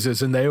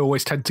composers, and they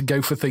always tend to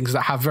go for things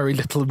that have very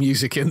little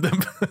music in them.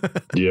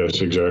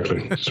 Yes,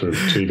 exactly. So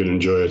you can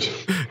enjoy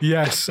it.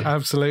 Yes,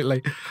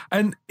 absolutely.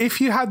 And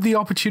if you had the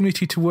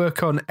opportunity to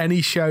work on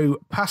any show,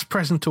 past,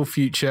 present, or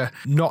future,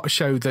 not a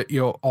show that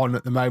you're on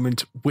at the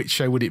moment, which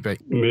show would it be?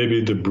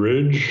 Maybe The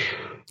Bridge.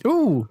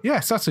 Oh,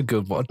 yes, that's a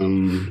good one.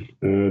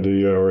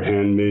 Or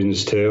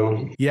Handmaid's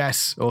Tale.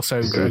 Yes, also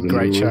a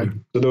great show.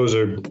 So those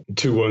are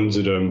two ones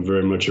that I'm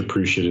very much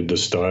appreciated, the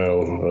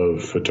style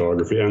of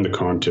photography and the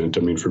content. I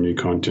mean, for me,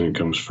 content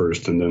comes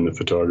first and then the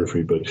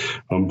photography. But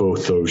on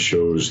both those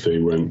shows, they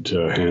went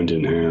hand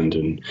in hand,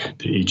 and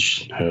they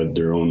each had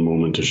their own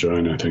moment to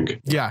shine, I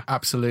think. Yeah,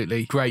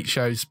 absolutely. Great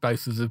shows,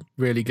 both of them.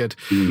 Really good.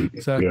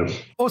 Yeah.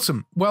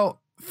 Awesome. Well,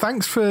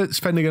 thanks for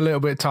spending a little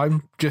bit of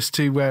time just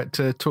to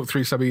talk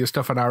through some of your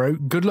stuff on Arrow.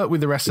 Good luck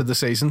with the rest of the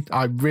season.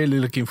 I'm really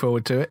looking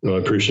forward to it. Well, I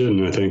appreciate it,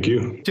 and I thank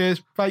you.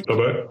 Cheers. Bye.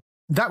 Bye-bye.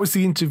 That was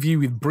the interview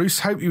with Bruce.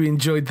 Hope you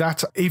enjoyed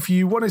that. If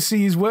you want to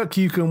see his work,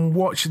 you can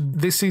watch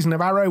this season of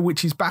Arrow,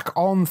 which is back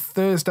on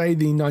Thursday,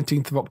 the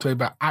 19th of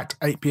October at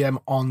 8 p.m.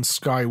 on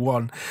Sky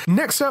One.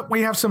 Next up,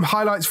 we have some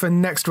highlights for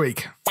next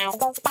week.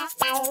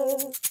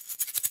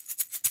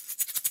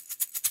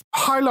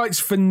 Highlights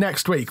for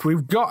next week.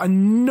 We've got a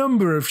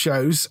number of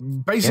shows.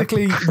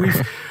 Basically,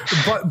 we've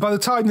by the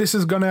time this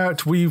has gone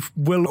out,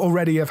 will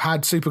already have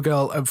had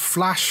Supergirl and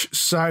Flash.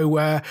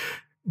 So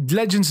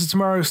Legends of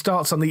Tomorrow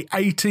starts on the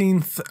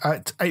 18th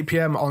at 8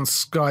 p.m. on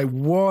Sky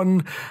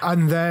One,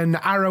 and then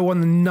Arrow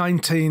on the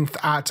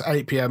 19th at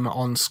 8 p.m.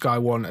 on Sky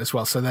One as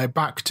well. So they're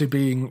back to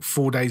being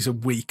 4 days a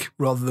week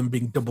rather than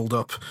being doubled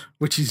up,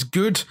 which is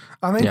good,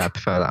 I think. Yeah, I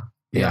prefer that.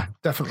 Yeah,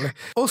 definitely.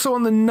 Also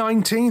on the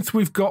 19th,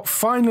 we've got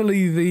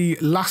finally the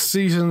last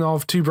season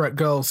of Two Broke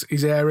Girls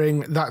is airing.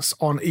 That's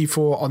on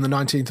E4 on the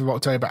 19th of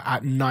October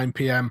at 9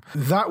 p.m.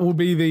 That will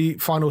be the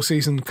final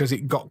season because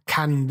it got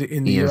canned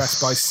in the US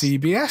by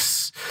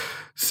CBS.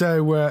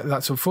 So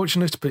that's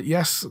unfortunate, but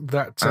yes,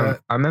 that...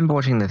 I remember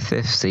watching the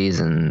 5th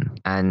season,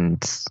 and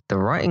the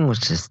writing was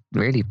just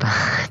really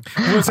bad.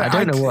 I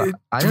don't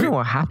know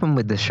what happened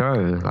with the show.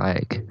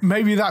 Like,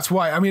 maybe that's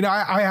why. I mean,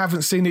 I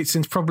haven't seen it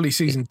since probably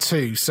season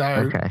 2, so...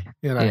 Okay.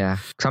 Yeah.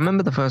 Because I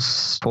remember the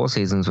first 4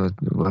 seasons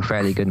were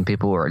fairly good, and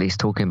people were at least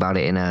talking about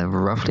it in a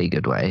roughly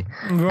good way.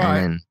 Right. And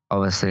then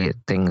obviously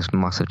things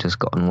must have just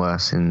gotten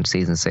worse in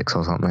season 6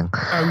 or something.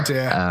 Oh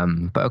dear.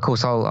 But of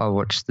course I'll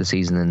watch the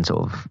season and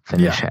sort of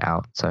finish it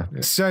out.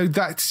 So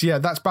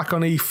that's back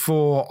on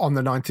E4 on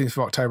the 19th of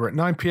October at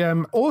 9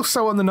 p.m.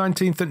 Also on the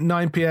 19th at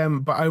 9 p.m,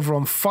 but over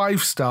on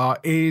 5 Star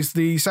is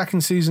the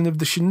second season of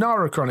the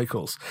Shannara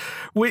Chronicles,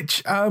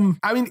 which I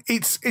mean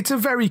it's a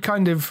very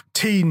kind of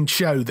teen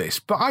show, this,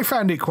 but I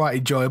found it quite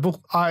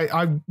enjoyable.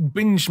 I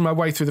binged my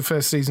way through the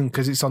first season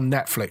because it's on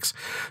Netflix.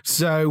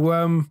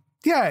 So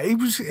yeah, it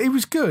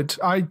was good.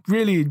 I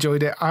really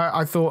enjoyed it.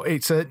 I thought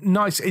it's a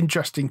nice,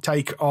 interesting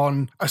take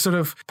on a sort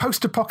of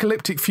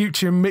post-apocalyptic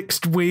future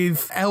mixed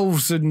with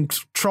elves and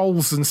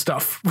trolls and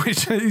stuff,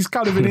 which is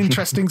kind of an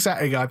interesting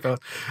setting, I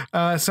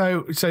thought.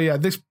 So yeah,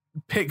 this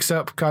picks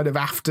up kind of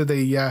after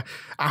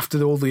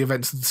all the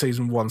events of the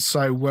season 1.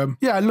 So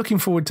yeah, looking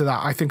forward to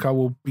that. I think I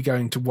will be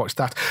going to watch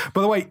that.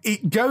 By the way,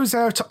 it goes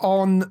out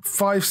on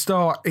 5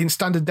 Star in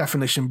standard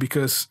definition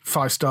because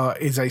 5 Star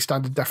is a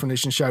standard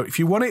definition show. If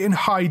you want it in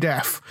high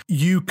def,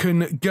 you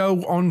can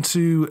go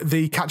onto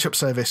the catch-up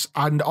service,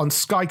 and on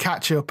Sky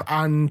Catch-up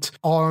and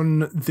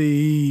on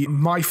the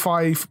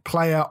My5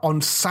 player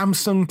on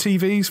Samsung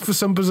TVs for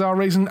some bizarre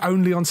reason,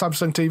 only on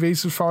Samsung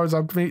TVs as far as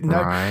I've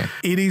know. Right.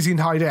 It is in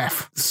high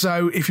def.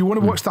 So if you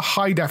want to watch the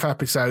high def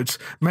episodes,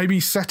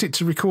 maybe set it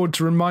to record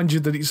to remind you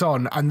that it's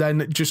on, and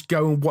then just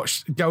go and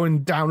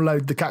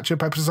download the catch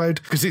up episode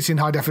because it's in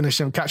high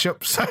definition on catch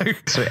up. So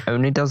it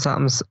only does that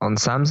on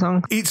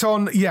Samsung? It's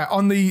on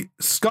the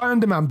Sky On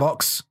Demand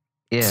box.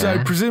 Yeah.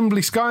 So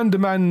presumably Sky On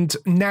Demand,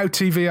 Now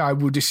TV, I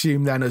would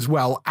assume then as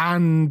well,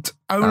 and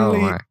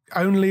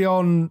only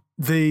on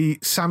the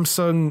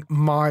Samsung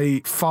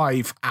My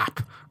 5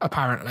 app,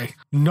 apparently,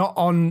 not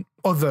on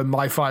other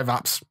My 5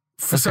 apps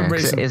for some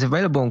reason. It's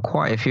available on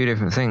quite a few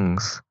different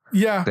things.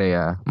 Yeah.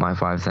 The My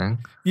 5 thing.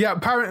 Yeah,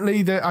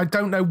 apparently I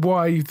don't know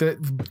why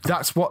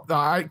that's what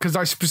because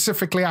I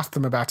specifically asked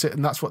them about it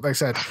and that's what they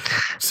said.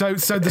 So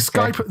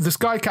the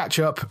Sky catch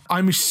up,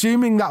 I'm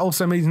assuming that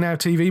also means Now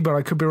TV, but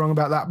I could be wrong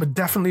about that. But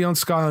definitely on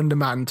Sky On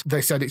Demand,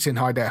 they said it's in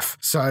high def,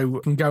 so we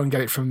can go and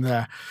get it from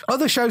there.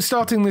 Other shows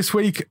starting this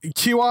week,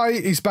 QI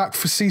is back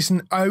for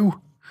season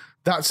O.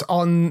 That's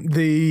on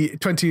the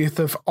 20th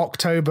of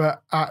October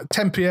at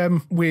 10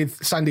 p.m.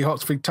 with Sandy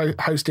Hawksby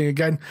hosting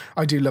again.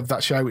 I do love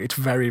that show. It's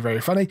very,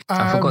 very funny.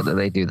 I forgot that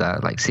they do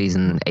that, like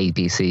season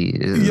ABC.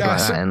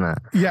 Yes.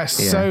 Yeah.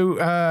 So,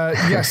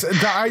 yes,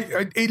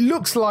 it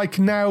looks like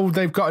now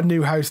they've got a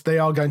new host. They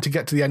are going to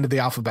get to the end of the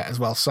alphabet as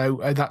well.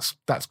 So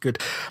that's good.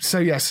 So,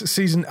 yes,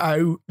 season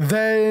O.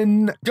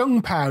 Then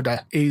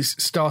Gunpowder is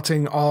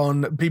starting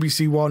on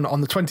BBC One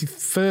on the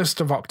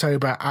 21st of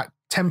October at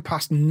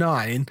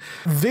 9:10.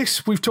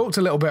 This, we've talked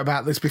a little bit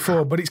about this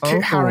before, but it's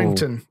Kit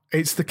Harington.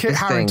 It's the Kit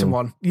Harington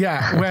one.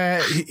 Yeah, where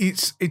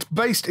it's a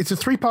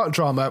 3-part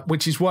drama,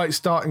 which is why it's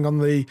starting on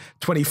the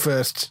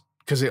 21st,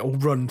 because it'll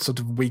run sort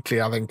of weekly,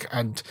 I think,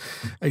 and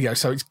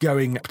so it's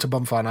going up to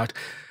Bonfire Night.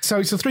 So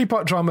it's a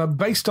 3-part drama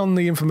based on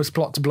the infamous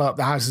plot to blow up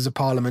the Houses of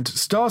Parliament. It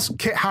stars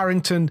Kit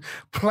Harington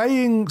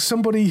playing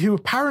somebody who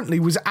apparently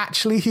was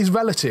actually his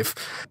relative.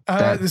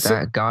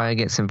 That guy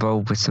gets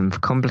involved with some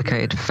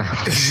complicated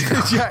family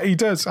stuff. Yeah, he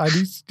does.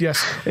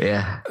 Yes.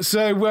 Yeah.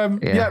 So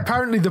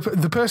apparently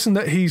the person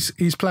that he's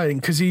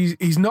playing, because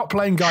he's not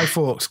playing Guy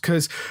Fawkes,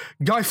 because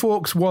Guy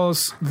Fawkes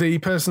was the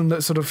person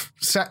that sort of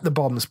set the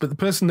bombs, but the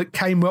person that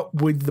came up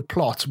with the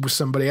plot was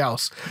somebody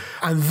else,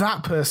 and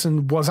that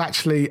person was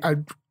actually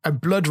a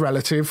blood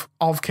relative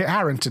of Kit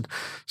Harington.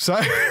 So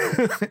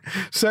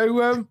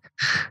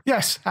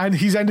yes, and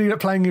he's ending up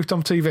playing it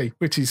on TV,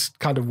 which is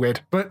kind of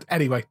weird. But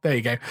anyway, there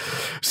you go.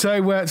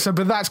 So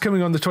but that's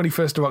coming on the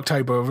 21st of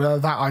October.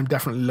 That I'm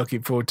definitely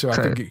looking forward to.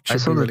 I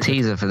saw the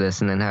teaser for this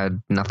and then had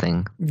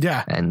nothing.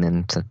 Yeah. And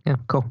then,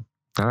 cool.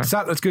 All right.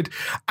 So that's good.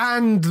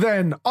 And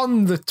then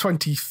on the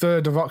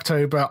 23rd of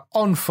October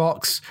on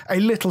Fox, a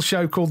little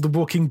show called The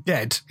Walking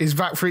Dead is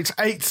back for its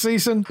 8th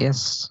season.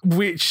 Yes.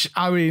 Which,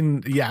 I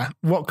mean,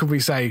 what could we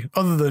say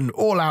other than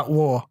all-out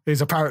war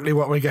is apparently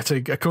what we're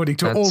getting according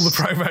to all the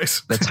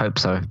promos. Let's hope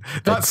so.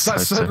 That's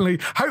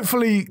certainly,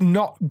 hopefully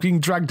not being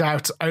dragged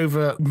out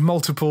over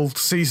multiple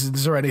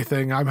seasons or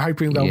anything. I'm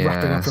hoping they'll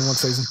wrap it up in one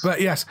season.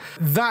 But yes,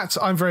 that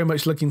I'm very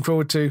much looking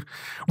forward to,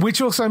 which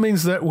also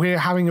means that we're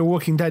having a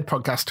Walking Dead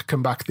podcast to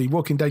come back. The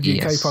Walking Dead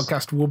UK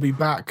podcast will be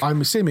back,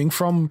 I'm assuming,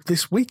 from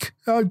this week,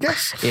 I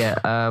guess.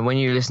 Yeah, when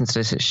you listen to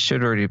this, it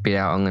should already be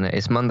out.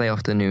 It's Monday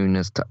afternoon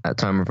at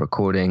time of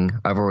recording.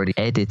 I've already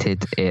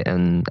edited it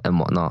and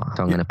whatnot,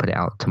 so I'm going to put it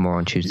out tomorrow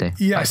on Tuesday.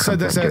 Yeah, so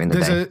there's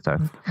a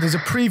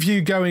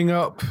preview going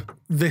up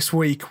this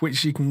week,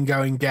 which you can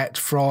go and get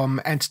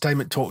from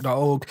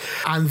entertainmenttalk.org,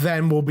 and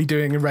then we'll be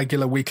doing a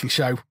regular weekly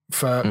show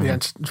for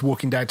the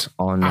Walking Dead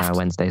on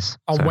Wednesdays.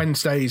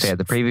 Wednesdays. So yeah,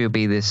 the preview will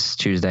be this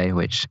Tuesday,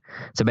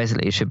 so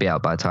basically it should be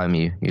out by the time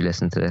you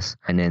listen to this,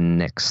 and then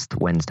next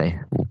Wednesday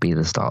will be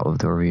the start of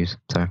the reviews.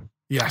 So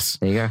yes,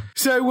 there you go.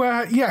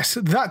 So yes,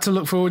 that to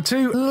look forward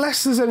to.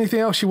 Unless there's anything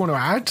else you want to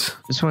add.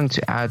 Just wanted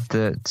to add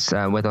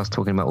that with us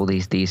talking about all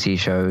these DC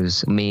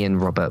shows, me and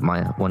Robert,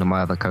 one of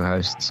my other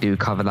co-hosts, do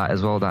cover that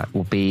as well. That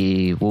will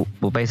be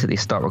we'll basically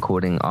start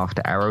recording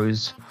after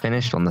Arrow's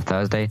finished on the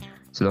Thursday.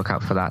 So look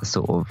out for that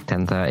sort of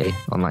 10:30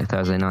 on like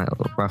Thursday night,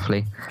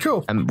 roughly.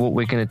 Cool. And what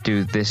we're going to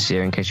do this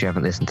year, in case you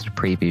haven't listened to the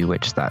preview,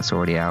 which that's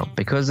already out,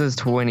 because there's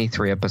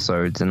 23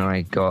 episodes and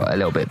I got a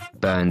little bit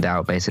burned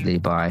out basically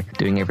by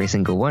doing every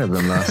single one of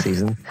them last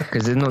season,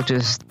 because it's not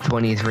just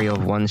 23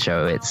 of one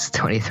show, it's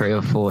 23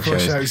 of four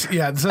shows.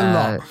 Yeah, there's a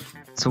lot.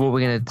 So what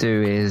we're going to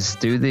do is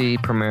do the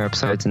premiere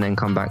episodes and then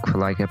come back for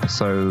like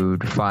episode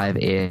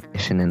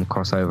 5-ish and then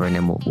cross over, and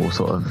then we'll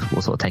sort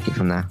of take it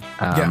from there.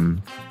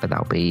 But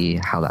that'll be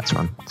how that's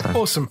run.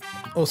 So.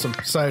 Awesome.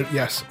 So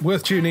yes,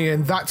 worth tuning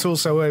in. That's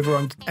also over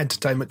on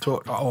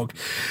entertainmenttalk.org.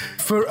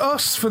 For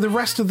us, for the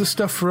rest of the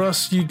stuff for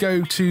us, you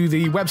go to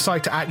the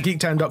website at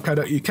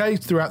geektown.co.uk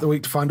throughout the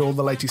week to find all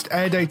the latest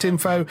air date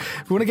info.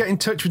 If you want to get in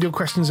touch with your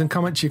questions and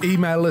comments, you can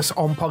email us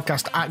on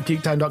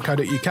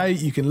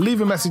podcast@geektown.co.uk. You can leave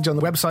a message on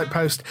the website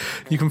post.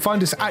 You can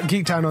find us at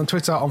Geektown on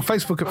Twitter, on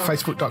Facebook at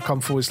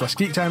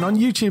facebook.com/Geektown, on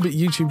YouTube at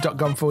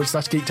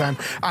youtube.com/Geektown,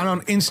 and on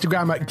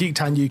Instagram at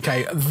Geektown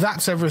UK.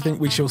 That's everything.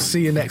 We shall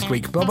see you next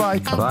week. Bye-bye.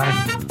 Bye-bye.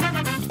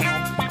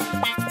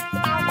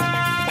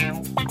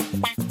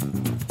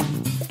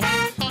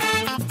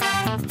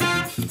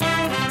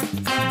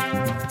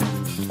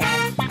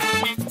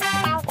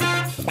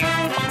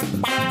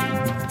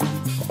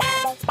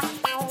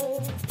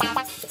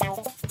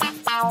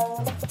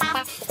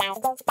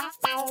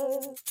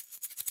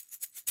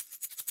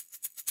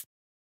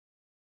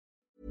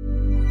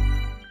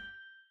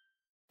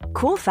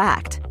 Cool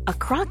fact, a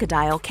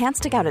crocodile can't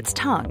stick out its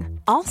tongue.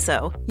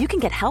 Also, you can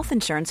get health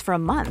insurance for a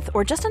month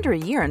or just under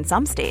a year in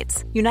some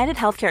states. United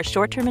Healthcare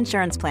short-term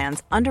insurance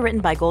plans,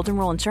 underwritten by Golden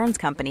Rule Insurance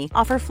Company,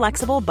 offer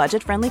flexible,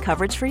 budget-friendly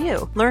coverage for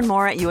you. Learn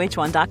more at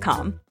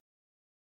uh1.com.